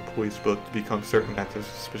impossible for the police both to become certain that the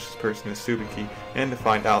suspicious person is Tsubaki and to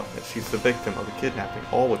find out that she's the victim of a kidnapping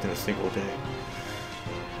all within a single day.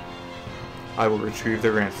 I will retrieve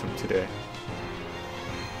the ransom today.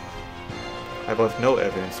 I left no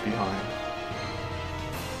evidence behind.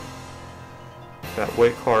 That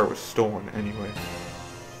white car was stolen anyway.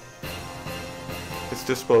 Its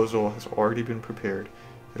disposal has already been prepared.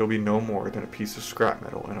 It'll be no more than a piece of scrap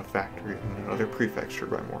metal in a factory in another prefecture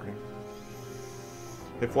by morning.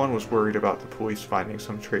 If one was worried about the police finding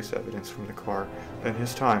some trace evidence from the car, then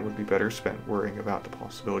his time would be better spent worrying about the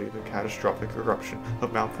possibility of a catastrophic eruption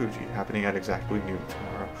of Mount Fuji happening at exactly noon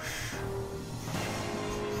tomorrow.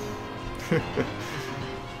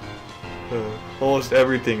 Almost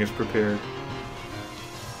everything is prepared.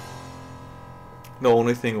 The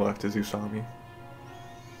only thing left is Usami.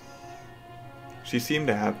 She seemed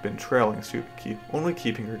to have been trailing Tsubaki, only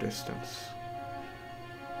keeping her distance.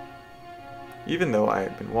 Even though I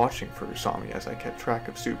had been watching for Usami as I kept track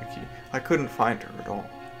of Tsubaki, I couldn't find her at all.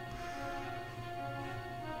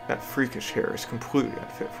 That freakish hair is completely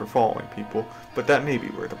unfit for following people, but that may be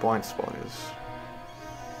where the blind spot is.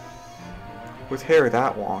 With hair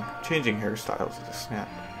that long, changing hairstyles is a snap.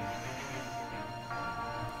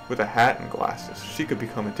 With a hat and glasses, she could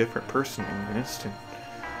become a different person in an instant.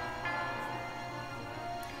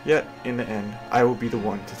 Yet, in the end, I will be the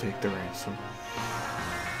one to take the ransom.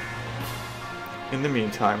 In the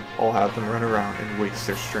meantime, I'll have them run around and waste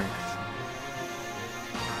their strength.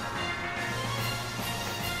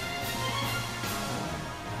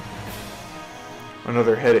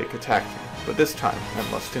 Another headache attacked me, but this time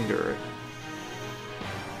I must endure it.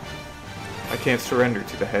 I can't surrender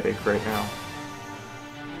to the headache right now.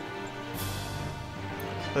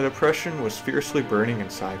 The depression was fiercely burning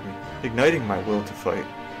inside me, igniting my will to fight.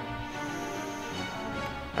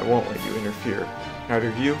 I won't let you interfere,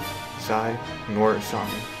 neither you, Zai, nor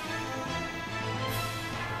Usami.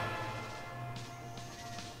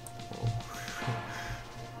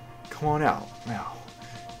 Come on out, now.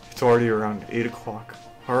 It's already around 8 o'clock.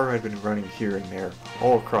 Haru had been running here and there,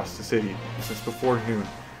 all across the city, since before noon.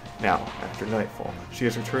 Now, after nightfall, she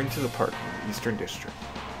has returned to the park in the Eastern District.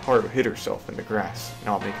 Haru hid herself in the grass,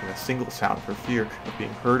 not making a single sound for fear of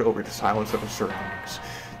being heard over the silence of her surroundings.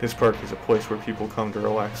 This park is a place where people come to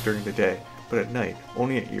relax during the day, but at night,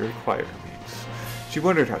 only an eerie quiet remains. She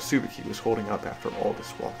wondered how Tsubaki was holding up after all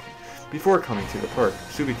this walking. Before coming to the park,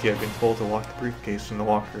 Tsubaki had been told to lock the briefcase in the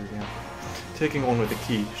locker again. Taking one with a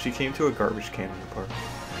key, she came to a garbage can in the park.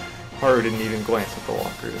 Haru didn't even glance at the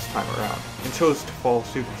locker this time around, and chose to follow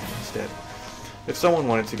Tsubaki instead. If someone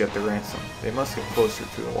wanted to get the ransom, they must get closer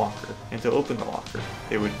to the locker, and to open the locker,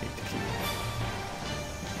 they would need the key.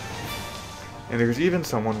 And there's even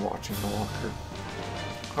someone watching the locker.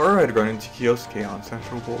 Haru had run into Kyosuke on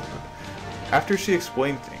Central Boulevard. After she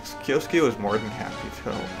explained things, Kyosuke was more than happy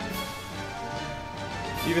to help.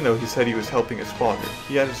 Even though he said he was helping his father,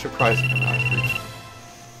 he had a surprising amount of free time.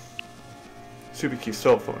 Tsubaki's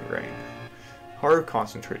cell phone rang. Haru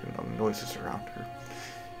concentrated on the noises around her.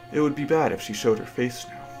 It would be bad if she showed her face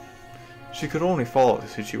now. She could only follow the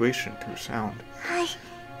situation through sound. はい、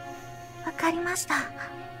わかりました。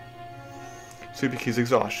 Tsubaki's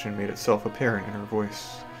exhaustion made itself apparent in her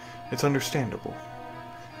voice. It's understandable.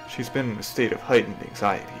 She's been in a state of heightened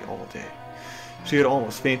anxiety all day. She had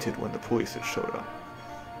almost fainted when the police had showed up.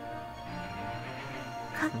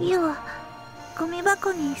 鍵をゴミ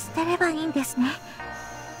箱に捨てればいいんですね。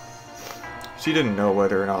 She didn't know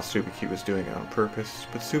whether or not Tsubaki was doing it on purpose,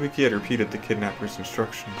 but Tsubaki had repeated the kidnapper's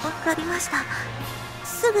instructions. わかりました。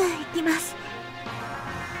すぐ行きます。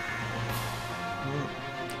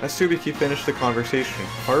 As Tsubaki finished the conversation,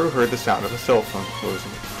 Haru heard the sound of a cell phone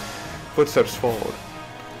closing. Footsteps followed.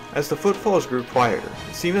 As the footfalls grew quieter,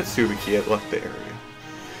 it seemed that Tsubaki had left the area.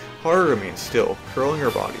 Haru remained still, curling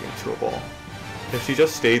her body into a ball. If she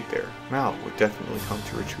just stayed there, Maou would definitely come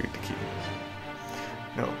to retrieve the key.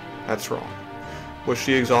 No, that's wrong. Was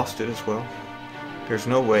she exhausted as well? There's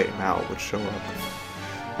no way Maou would show up.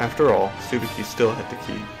 After all, Tsubaki still had the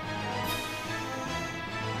key.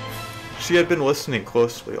 She had been listening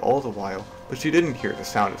closely all the while, but she didn't hear the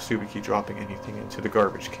sound of Tsubaki dropping anything into the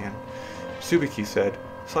garbage can. Tsubaki said,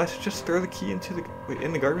 "So I should just throw the key in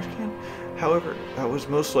the garbage can?" However, that was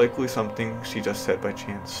most likely something she just said by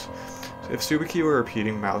chance. If Tsubaki were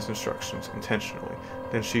repeating Mao's instructions intentionally,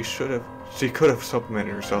 then she could have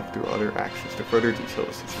supplemented herself through other actions to further detail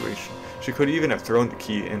the situation. She could even have thrown the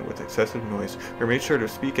key in with excessive noise, or made sure to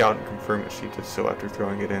speak out and confirm that she did so after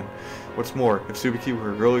throwing it in. What's more, if Tsubaki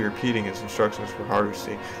were really repeating his instructions for Haru to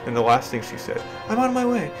see, then the last thing she said, "I'm on my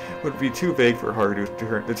way," would be too vague for Haru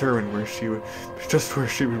to determine where she would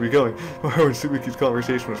be going. Haru and Tsubaki's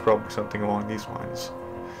conversation was probably something along these lines.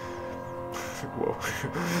 Whoa.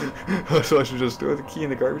 So I should just throw the key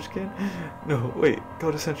in the garbage can? No, wait,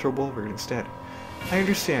 go to Central Boulevard instead. I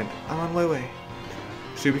understand, I'm on my way.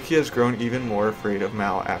 Tsubaki has grown even more afraid of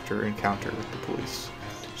Maou after her encounter with the police.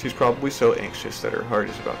 She's probably so anxious that her heart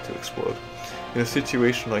is about to explode. In a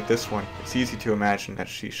situation like this one, it's easy to imagine that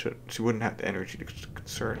she wouldn't have the energy to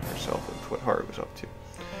concern herself with what Haru was up to.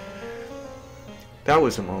 That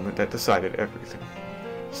was a moment that decided everything.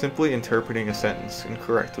 Simply interpreting a sentence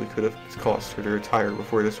incorrectly could have caused her to retire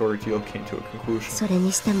before this ordeal came to a conclusion. それ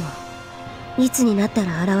にしても、いつになった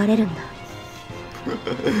ら現れるんだ。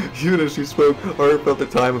 Even as she spoke, Haru felt the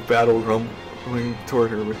time of battle rumbling toward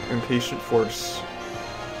her with impatient force.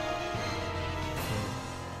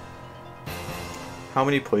 How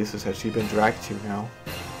many places had she been dragged to now?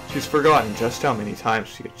 She's forgotten just how many times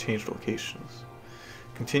she had changed locations.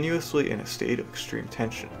 Continuously in a state of extreme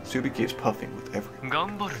tension, Tsubaki is puffing with everything.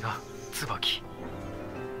 頑張るな、椿。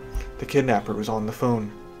 The kidnapper was on the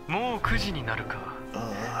phone. もう9時になるか。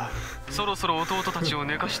そろそろ弟たちを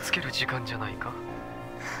寝かしつける時間じゃないか。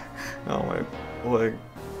 Oh my leg.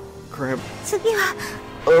 Cramp. 次は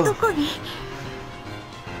どこに？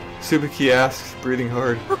 Tsubaki asks, breathing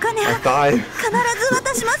hard. お金は My thigh. 必ず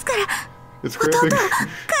渡しますから It's 弟を cramping.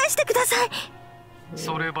 返してください。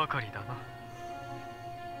そればかりだな。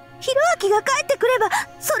ヒロアキが帰ってくれば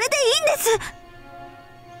それでいいんです。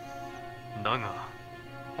だが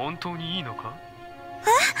本当にいいのか？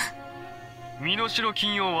身代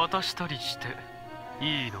金を渡したりして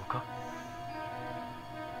いいのか？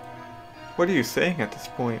 What are you saying at this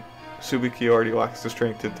point? Tsubaki already lacks the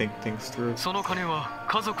strength to think things through. その金は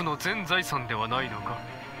家族の全財産ではないのか？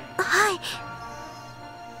はい。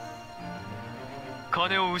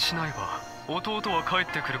金を失えば弟は帰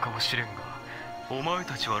ってくるかもしれんが、お前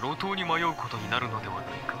たちは路頭に迷うことになるのではない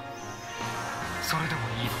か。それでも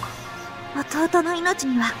いいのか？弟の命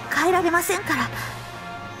には変えられませんから。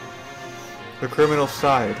 The criminal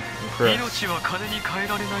sighed, impressed. 命は金に変え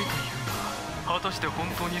られないというが、果たして本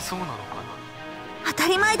当にそうなのかな？当た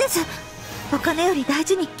り前です。お金より大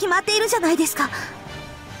事に決まっているじゃないですか。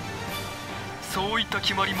そういった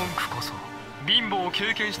決まり文句こそ貧乏を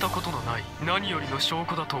経験したことのない何よりの証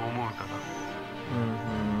拠だと思うがな。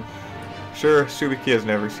Sure, Tsubaki has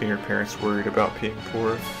never seen her parents worried about being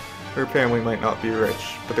poor. Her family might not be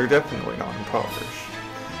rich, but they're definitely not impoverished.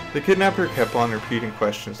 The kidnapper kept on repeating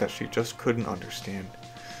questions that she just couldn't understand.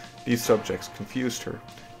 These subjects confused her.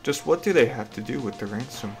 Just what do they have to do with the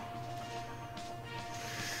ransom?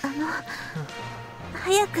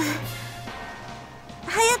 早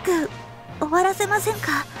く終わらせません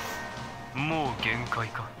か？もう限界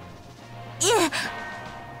か？いえ、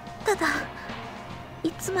ただ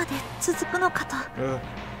いつまで続くのかと。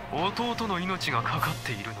弟の命がかかっ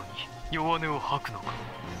ているのに弱音を吐くのか？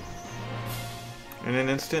 In an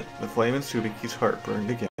instant, the flame in Tsubaki's heart burned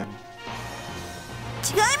again. 違い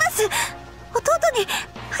ます。弟に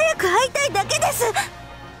早く会いたいだけです。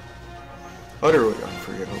 Utterly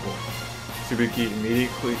unforgettable. Tsubaki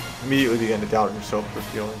immediately began to doubt herself for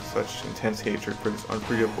feeling such intense hatred for this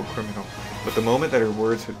unforgivable criminal. But the moment that her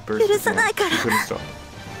words had burst again, she couldn't stop.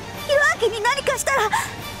 ヒロアキに何かしたら許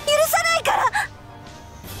さないから。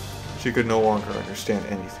 She could no longer understand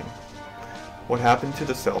anything. What happened to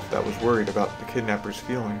the self that was worried about the kidnapper's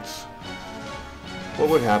feelings? What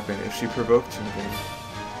would happen if she provoked him again?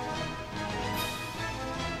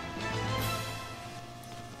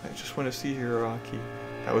 I just want to see Hiroaki.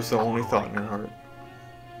 That was the only thought in her heart.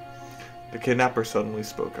 The kidnapper suddenly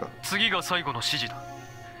spoke up. 次が最後の指示だ。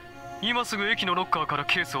今すぐ駅のロッカーから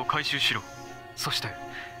ケースを回収しろ。そして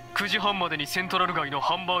9時半までにセントラル街の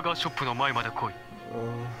ハンバーガーショップの前まで来い。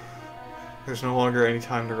There's no longer any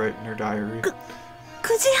time to write in her diary. 9時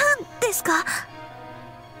半ですか？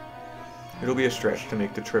 It'll be a stretch to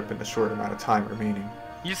make the trip in the short amount of time remaining.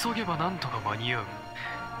 急げばなんとか間に合う。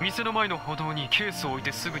店の前の歩道にケースを置い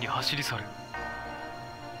てすぐに走り去る。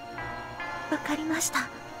わかりました。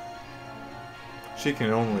 She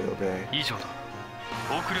can only obey. 以上だ。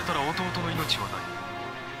遅れたら弟の命はない。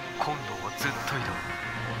今度は絶対だ。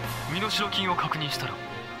身代金を確認したら追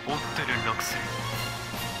って連絡する。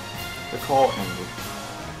 The call ended.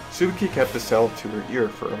 Tsubaki kept the cell to her ear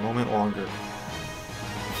for a moment longer.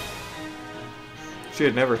 She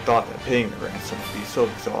had never thought that paying the ransom would be so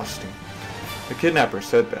exhausting. The kidnapper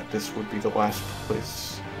said that this would be the last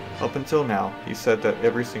place. Up until now, he said that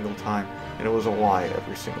every single time, and it was a lie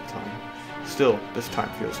every single time. Still, this time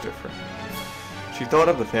feels different. She thought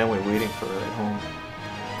of the family waiting for her at home.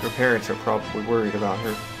 Her parents are probably worried about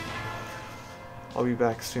her. I'll be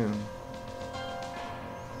back soon.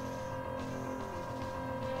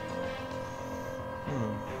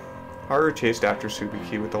 Haru chased after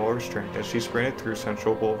Tsubaki with all her strength as she sprinted through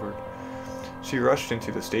Central Boulevard. She rushed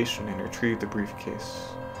into the station and retrieved the briefcase.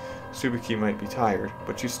 Tsubaki might be tired,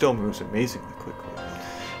 but she still moves amazingly quickly.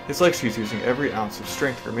 It's like she's using every ounce of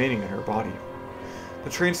strength remaining in her body. The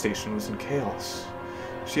train station was in chaos.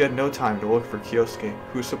 She had no time to look for Kyosuke,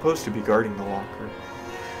 who was supposed to be guarding the locker.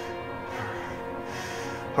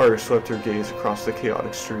 Haru swept her gaze across the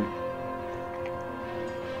chaotic street.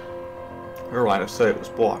 Her line of sight was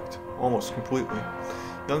blocked, almost completely.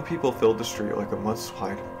 Young people filled the street like a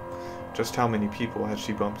mudslide. Just how many people had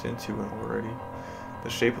she bumped into already? The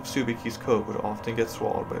shape of Tsubaki's coat would often get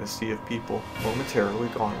swallowed by the sea of people, momentarily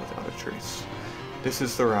gone without a trace. This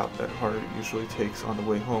is the route that Haru usually takes on the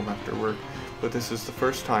way home after work, but this is the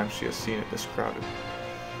first time she has seen it this crowded.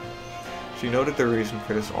 She noted the reason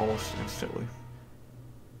for this almost instantly.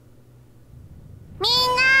 みん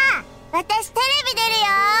な、私テレビ出るよ。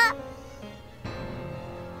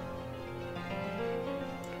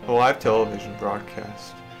 A live television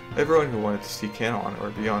broadcast. Everyone who wanted to see Canon or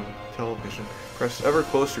be on television pressed ever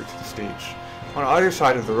closer to the stage. On either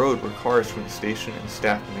side of the road were cars from the station and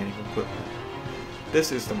staff manning equipment.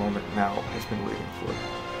 This is the moment Maou has been waiting for.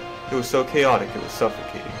 It was so chaotic it was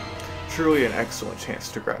suffocating. Truly an excellent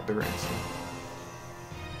chance to grab the ransom.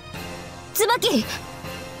 Tsubaki!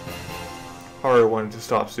 Haru wanted to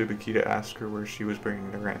stop Tsubaki to ask her where she was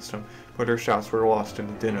bringing the ransom, but her shouts were lost in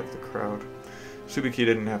the din of the crowd. Tsubaki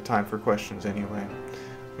didn't have time for questions anyway.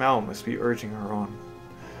 Maou must be urging her on.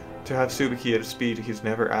 To have Tsubaki at a speed he's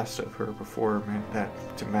never asked of her before meant that,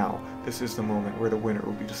 to Maou, this is the moment where the winner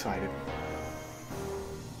will be decided.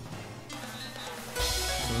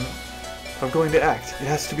 If I'm going to act, it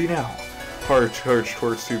has to be now. Haru charged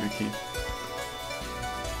towards Tsubaki.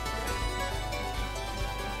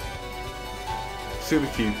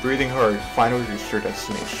 Tsubaki, breathing hard, finally reached her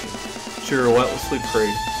destination. She relentlessly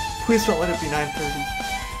prayed, "Please don't let it be 9:30.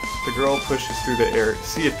 The girl pushes through the air, a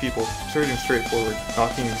sea of people, surging straight forward,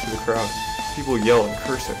 knocking into the crowd. People yell and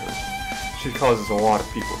curse at her. She causes a lot of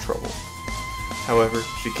people trouble. However,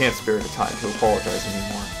 she can't spare the time to apologize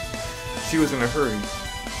anymore. She was in a hurry.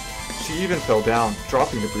 She even fell down,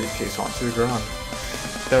 dropping the briefcase onto the ground.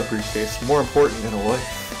 That briefcase, more important than a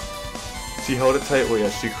life. She held it tightly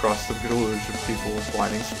as she crossed the village of people with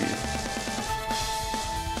blinding speed.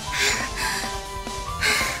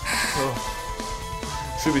 Oh.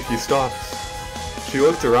 Tsubaki stopped. She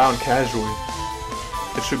looked around casually.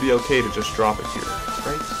 It should be okay to just drop it here,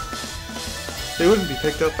 right? They wouldn't be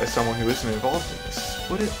picked up by someone who isn't involved in this,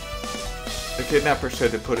 would it? The kidnapper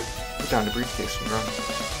said to put down the briefcase and run.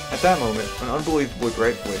 At that moment, an unbelievably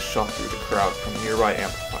bright voice shot through the crowd from nearby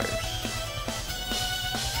amplifiers.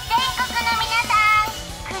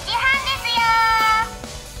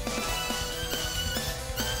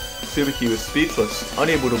 Tsubaki was speechless,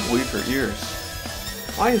 unable to believe her ears.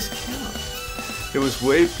 Why is Canon? It was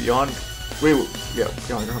way beyond your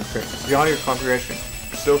comprehension.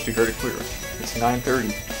 Still, she heard it clearly. It's 9:30.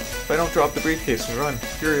 If I don't drop the briefcase and run,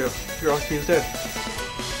 Hiroaki is dead.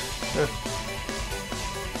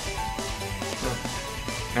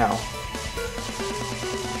 Now.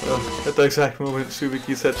 At the exact moment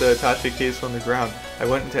Tsubaki set the attaché case on the ground, I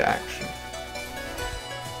went into action.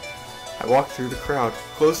 I walked through the crowd,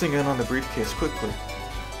 closing in on the briefcase quickly.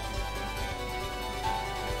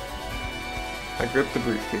 I gripped the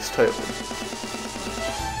briefcase tightly.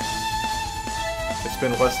 It's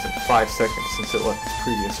been less than 5 seconds since it left its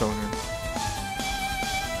previous owner.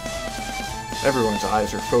 Everyone's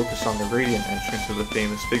eyes are focused on the radiant entrance of the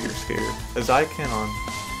famous figure skater, as I Canon.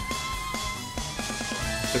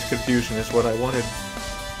 This confusion is what I wanted.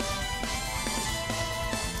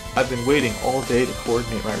 I've been waiting all day to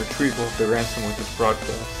coordinate my retrieval of the ransom with this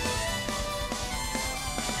broadcast.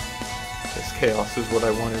 This chaos is what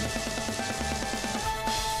I wanted.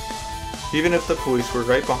 Even if the police were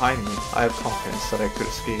right behind me, I have confidence that I could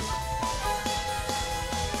escape.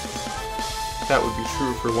 That would be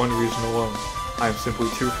true for one reason alone. I am simply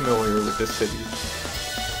too familiar with this city.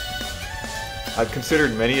 I've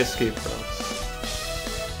considered many escape routes.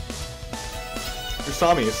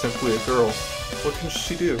 Usami is simply a girl. What can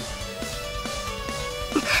she do?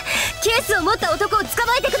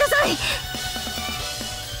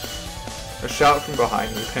 A shout from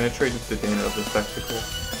behind me penetrated the din of the spectacle.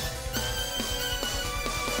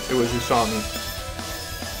 It was Usami.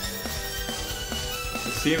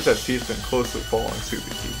 It seems that she's been closely following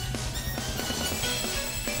Tsubaki.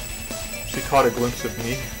 She caught a glimpse of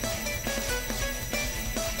me.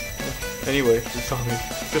 Anyway, Usami,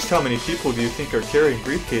 just how many people do you think are carrying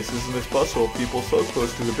briefcases in this bustle of people so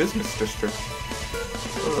close to the business district?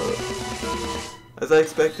 As I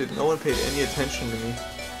expected, no one paid any attention to me.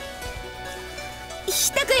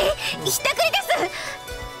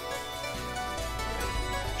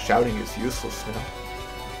 Shouting is useless now.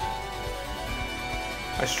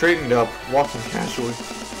 I straightened up, walking casually.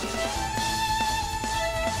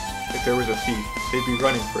 If there was a thief, they'd be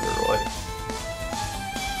running for their life.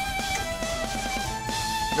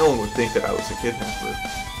 No one would think that I was a kidnapper.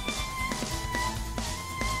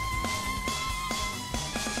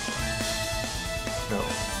 No,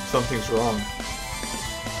 something's wrong.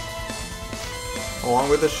 Along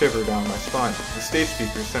with a shiver down my spine, the stage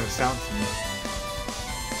speaker sent a sound to me.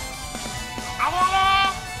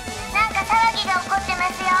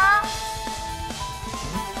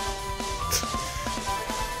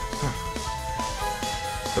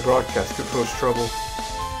 The broadcast could pose trouble.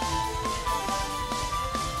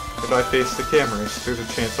 If I face the cameras, there's a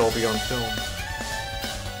chance I'll be on film.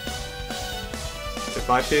 If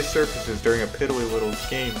my face surfaces during a piddly little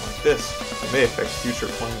game like this, it may affect future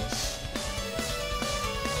plans.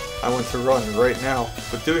 I want to run right now,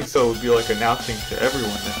 but doing so would be like announcing to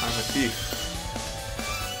everyone that I'm a thief.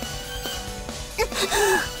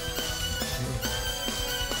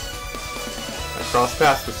 I crossed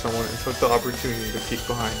paths with someone and took the opportunity to peek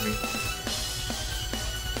behind me.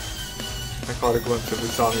 I caught a glimpse of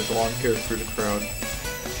Usami's long hair through the crowd.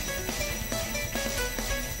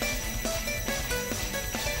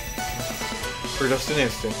 For just an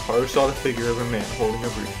instant, Haru saw the figure of a man holding a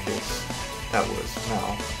briefcase. That was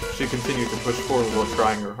Maou. She continued to push forward while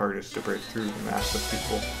trying her hardest to break through the mass of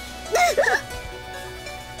people.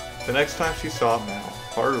 The next time she saw Maou,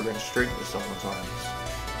 Haru ran straight into someone's arms.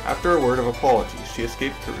 After a word of apology, she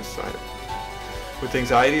escaped to his side. With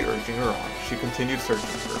anxiety urging her on, she continued searching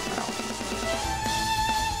for Maou.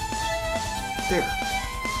 There!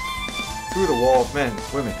 Through the wall of men,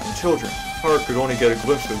 women, and children, Haru could only get a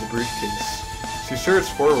glimpse of the briefcase. She surged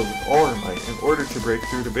forward with all her might in order to break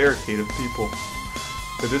through the barricade of people.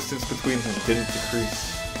 The distance between them didn't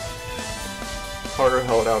decrease. Haru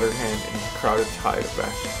held out her hand in a crowded tide of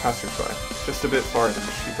passersby. Just a bit farther,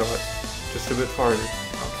 she thought. Just a bit farther.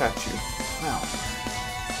 I'll catch you. Now.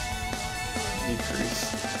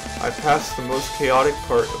 Decrease. I passed the most chaotic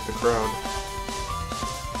part of the crowd.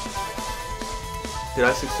 Did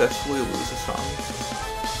I successfully lose Usami?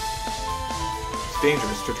 It's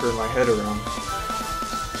dangerous to turn my head around.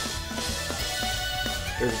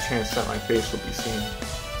 There's a chance that my face will be seen.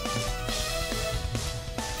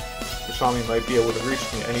 Usami might be able to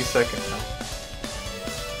reach me any second now.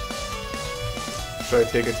 Should I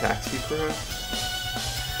take a taxi, perhaps?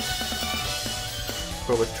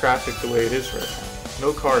 But with traffic the way it is right now,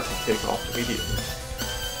 no car can take off immediately.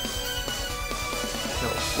 No,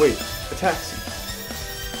 wait, a taxi.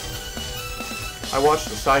 I watched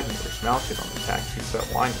the side mirrors mounted on the taxis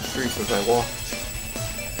that lined the streets as I walked.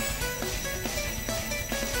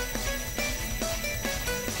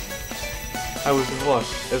 I was in luck,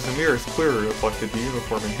 as the mirrors clearly reflected the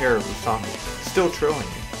uniform and hair of Usami, still trailing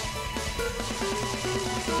me.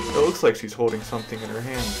 It looks like she's holding something in her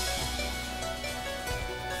hand.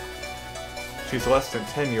 She's less than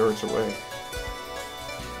 10 yards away.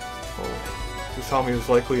 Oh, Usami was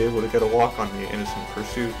likely able to get a walk on me in innocent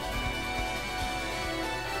pursuit.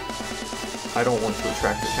 I don't want to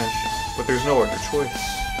attract attention, but there's no other choice.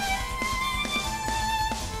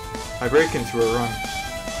 I break into a run.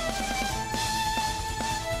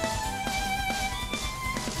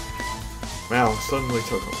 Maou suddenly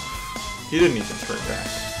took off. He didn't even turn back.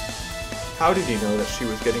 How did he know that she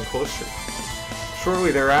was getting closer?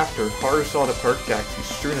 Shortly thereafter, Haru saw the park taxi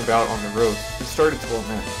strewn about on the road and started to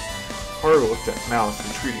lament. Haru looked at Mao's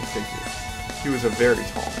retreating figure. He was a very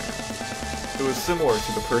tall man. It was similar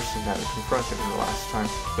to the person that had confronted her last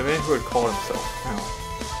time, the man who had called himself Maou.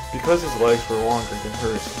 Because his legs were longer than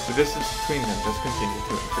hers, the distance between them just continued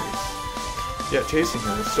to increase. Yet chasing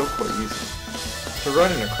him was still quite easy. To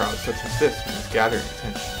run in a crowd such as this means gathering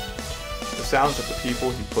attention. The sounds of the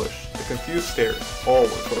people he pushed, the confused stares, all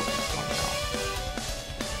were focused on Maou.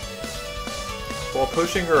 While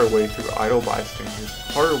pushing her away through idle bystanders,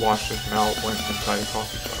 Haru watched as Maou went inside a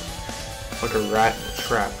coffee shop. Like a rat in a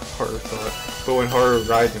trap, Haru thought, but when Haru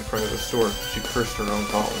arrived in front of the store, she cursed her own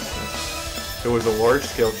thoughtlessness. It was a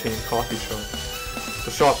large-scale chain coffee shop.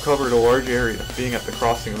 The shop covered a large area, being at the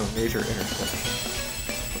crossing of a major intersection.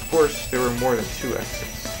 Of course, there were more than 2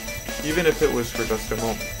 exits. Even if it was for just a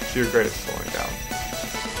moment, she regretted slowing down.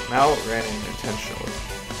 Maou ran in intentionally.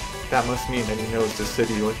 That must mean that he knows the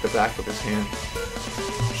city like the back of his hand.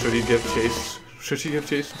 Should she give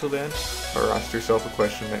chase until the end? Or asked herself a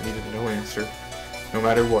question that needed no answer. No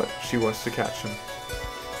matter what, she wants to catch him.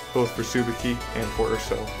 Both for Tsubaki and for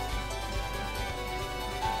herself.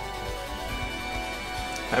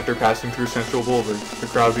 After passing through Central Boulevard, the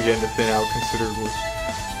crowd began to thin out considerably.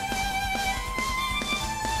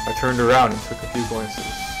 I turned around and took a few glances.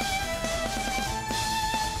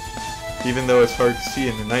 Even though it's hard to see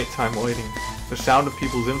in the nighttime lighting, the sound of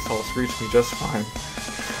people's insults reached me just fine.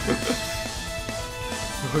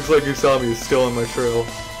 It looks like Usami is still on my trail.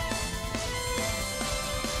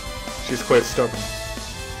 She's quite stubborn.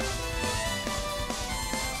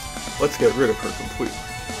 Let's get rid of her completely.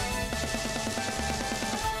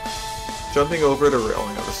 Jumping over the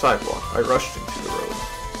railing of the sidewalk, I rushed into the road.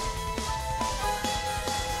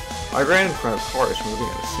 I ran in front of cars moving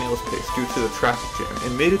at a snail's pace due to the traffic jam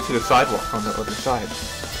and made it to the sidewalk on the other side.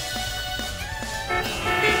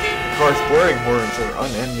 The car's blaring horns are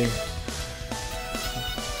unending.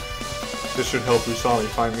 This should help Usami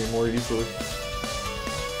find me more easily.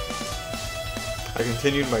 I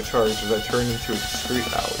continued my charge as I turned into a discreet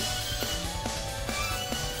alley.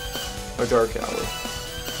 A dark alley.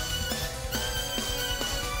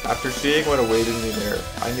 After seeing what awaited me there,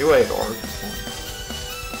 I knew I had already won.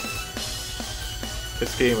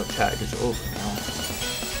 This game of tag is over now.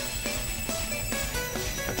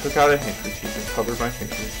 I took out a handkerchief and covered my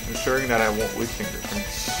fingers, ensuring that I won't leave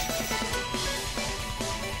fingerprints.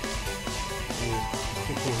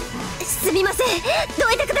 すみません、ど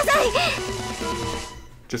いてください。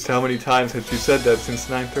 Just how many times had she said that since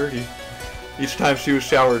 9:30? Each time she was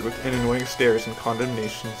showered with annoying stares and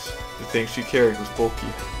condemnations, the thing she carried was bulky.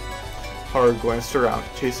 Haru glanced around,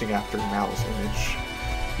 chasing after Mao's image.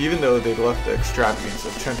 Even though they'd left the extravagance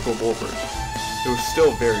of Tentacle Boulevard, it was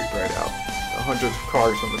still very bright out. The hundreds of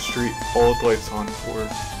cars on the street, all with lights on, were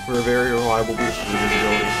a very reliable boost to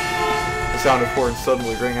visibility. The sound of horns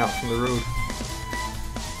suddenly rang out from the road.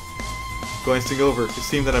 Glancing over, it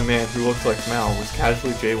seemed that a man who looked like Maou was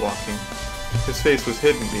casually jaywalking. His face was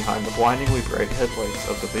hidden behind the blindingly bright headlights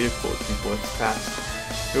of the vehicle he blitzed past.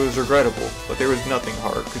 It was regrettable, but there was nothing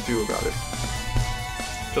Haru could do about it.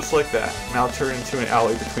 Just like that, Maou turned into an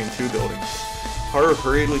alley between two buildings. Haru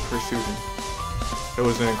hurriedly pursued him. It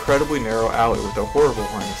was an incredibly narrow alley with a horrible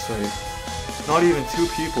line of sight. Not even two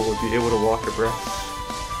people would be able to walk abreast.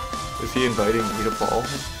 Was he inviting me to follow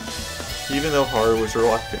him? Even though Haru was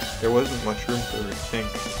reluctant, there wasn't much room for her to think.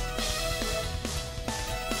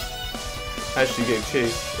 As she gave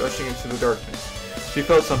chase, rushing into the darkness, she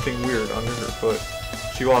felt something weird under her foot.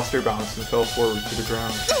 She lost her balance and fell forward to the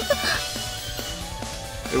ground.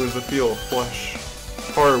 It was the feel of flesh.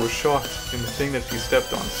 Haru was shocked, and the thing that she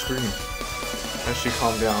stepped on screamed. As she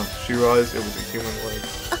calmed down, she realized it was a human leg.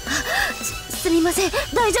 すみません、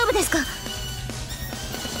大丈夫ですか？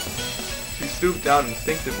 She stooped down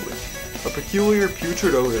instinctively. A peculiar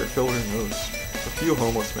putrid odor filled her nose. A few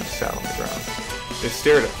homeless men sat on the ground. They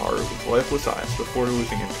stared at Haru with lifeless eyes before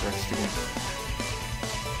losing interest again.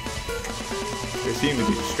 They seemed to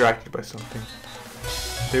be distracted by something.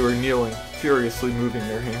 They were kneeling, furiously moving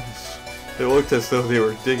their hands. They looked as though they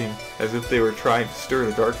were digging, as if they were trying to stir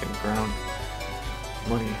the darkened ground.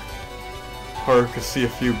 Money. Haru could see a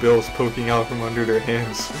few bills poking out from under their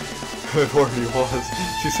hands. It already was,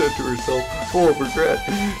 she said to herself, full of regret.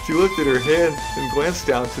 She looked at her hand and glanced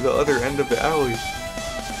down to the other end of the alley.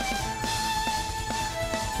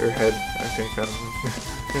 Her head, I think, I don't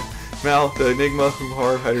know. Maou, the enigma whom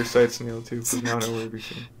Haru had her sights nailed to, was now nowhere to be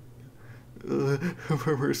seen. A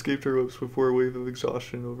murmur escaped her lips before a wave of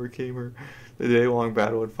exhaustion overcame her. The day-long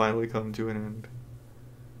battle had finally come to an end.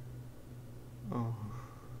 Oh.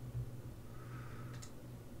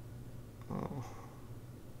 Oh.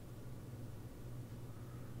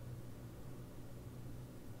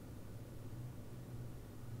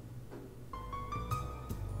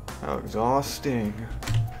 How exhausting.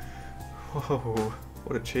 Whoa,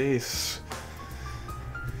 what a chase.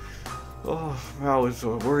 Oh, Maou is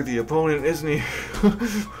a worthy opponent, isn't he?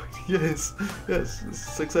 Yes, this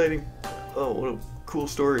is exciting. Oh, what a cool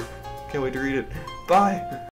story. Can't wait to read it. Bye!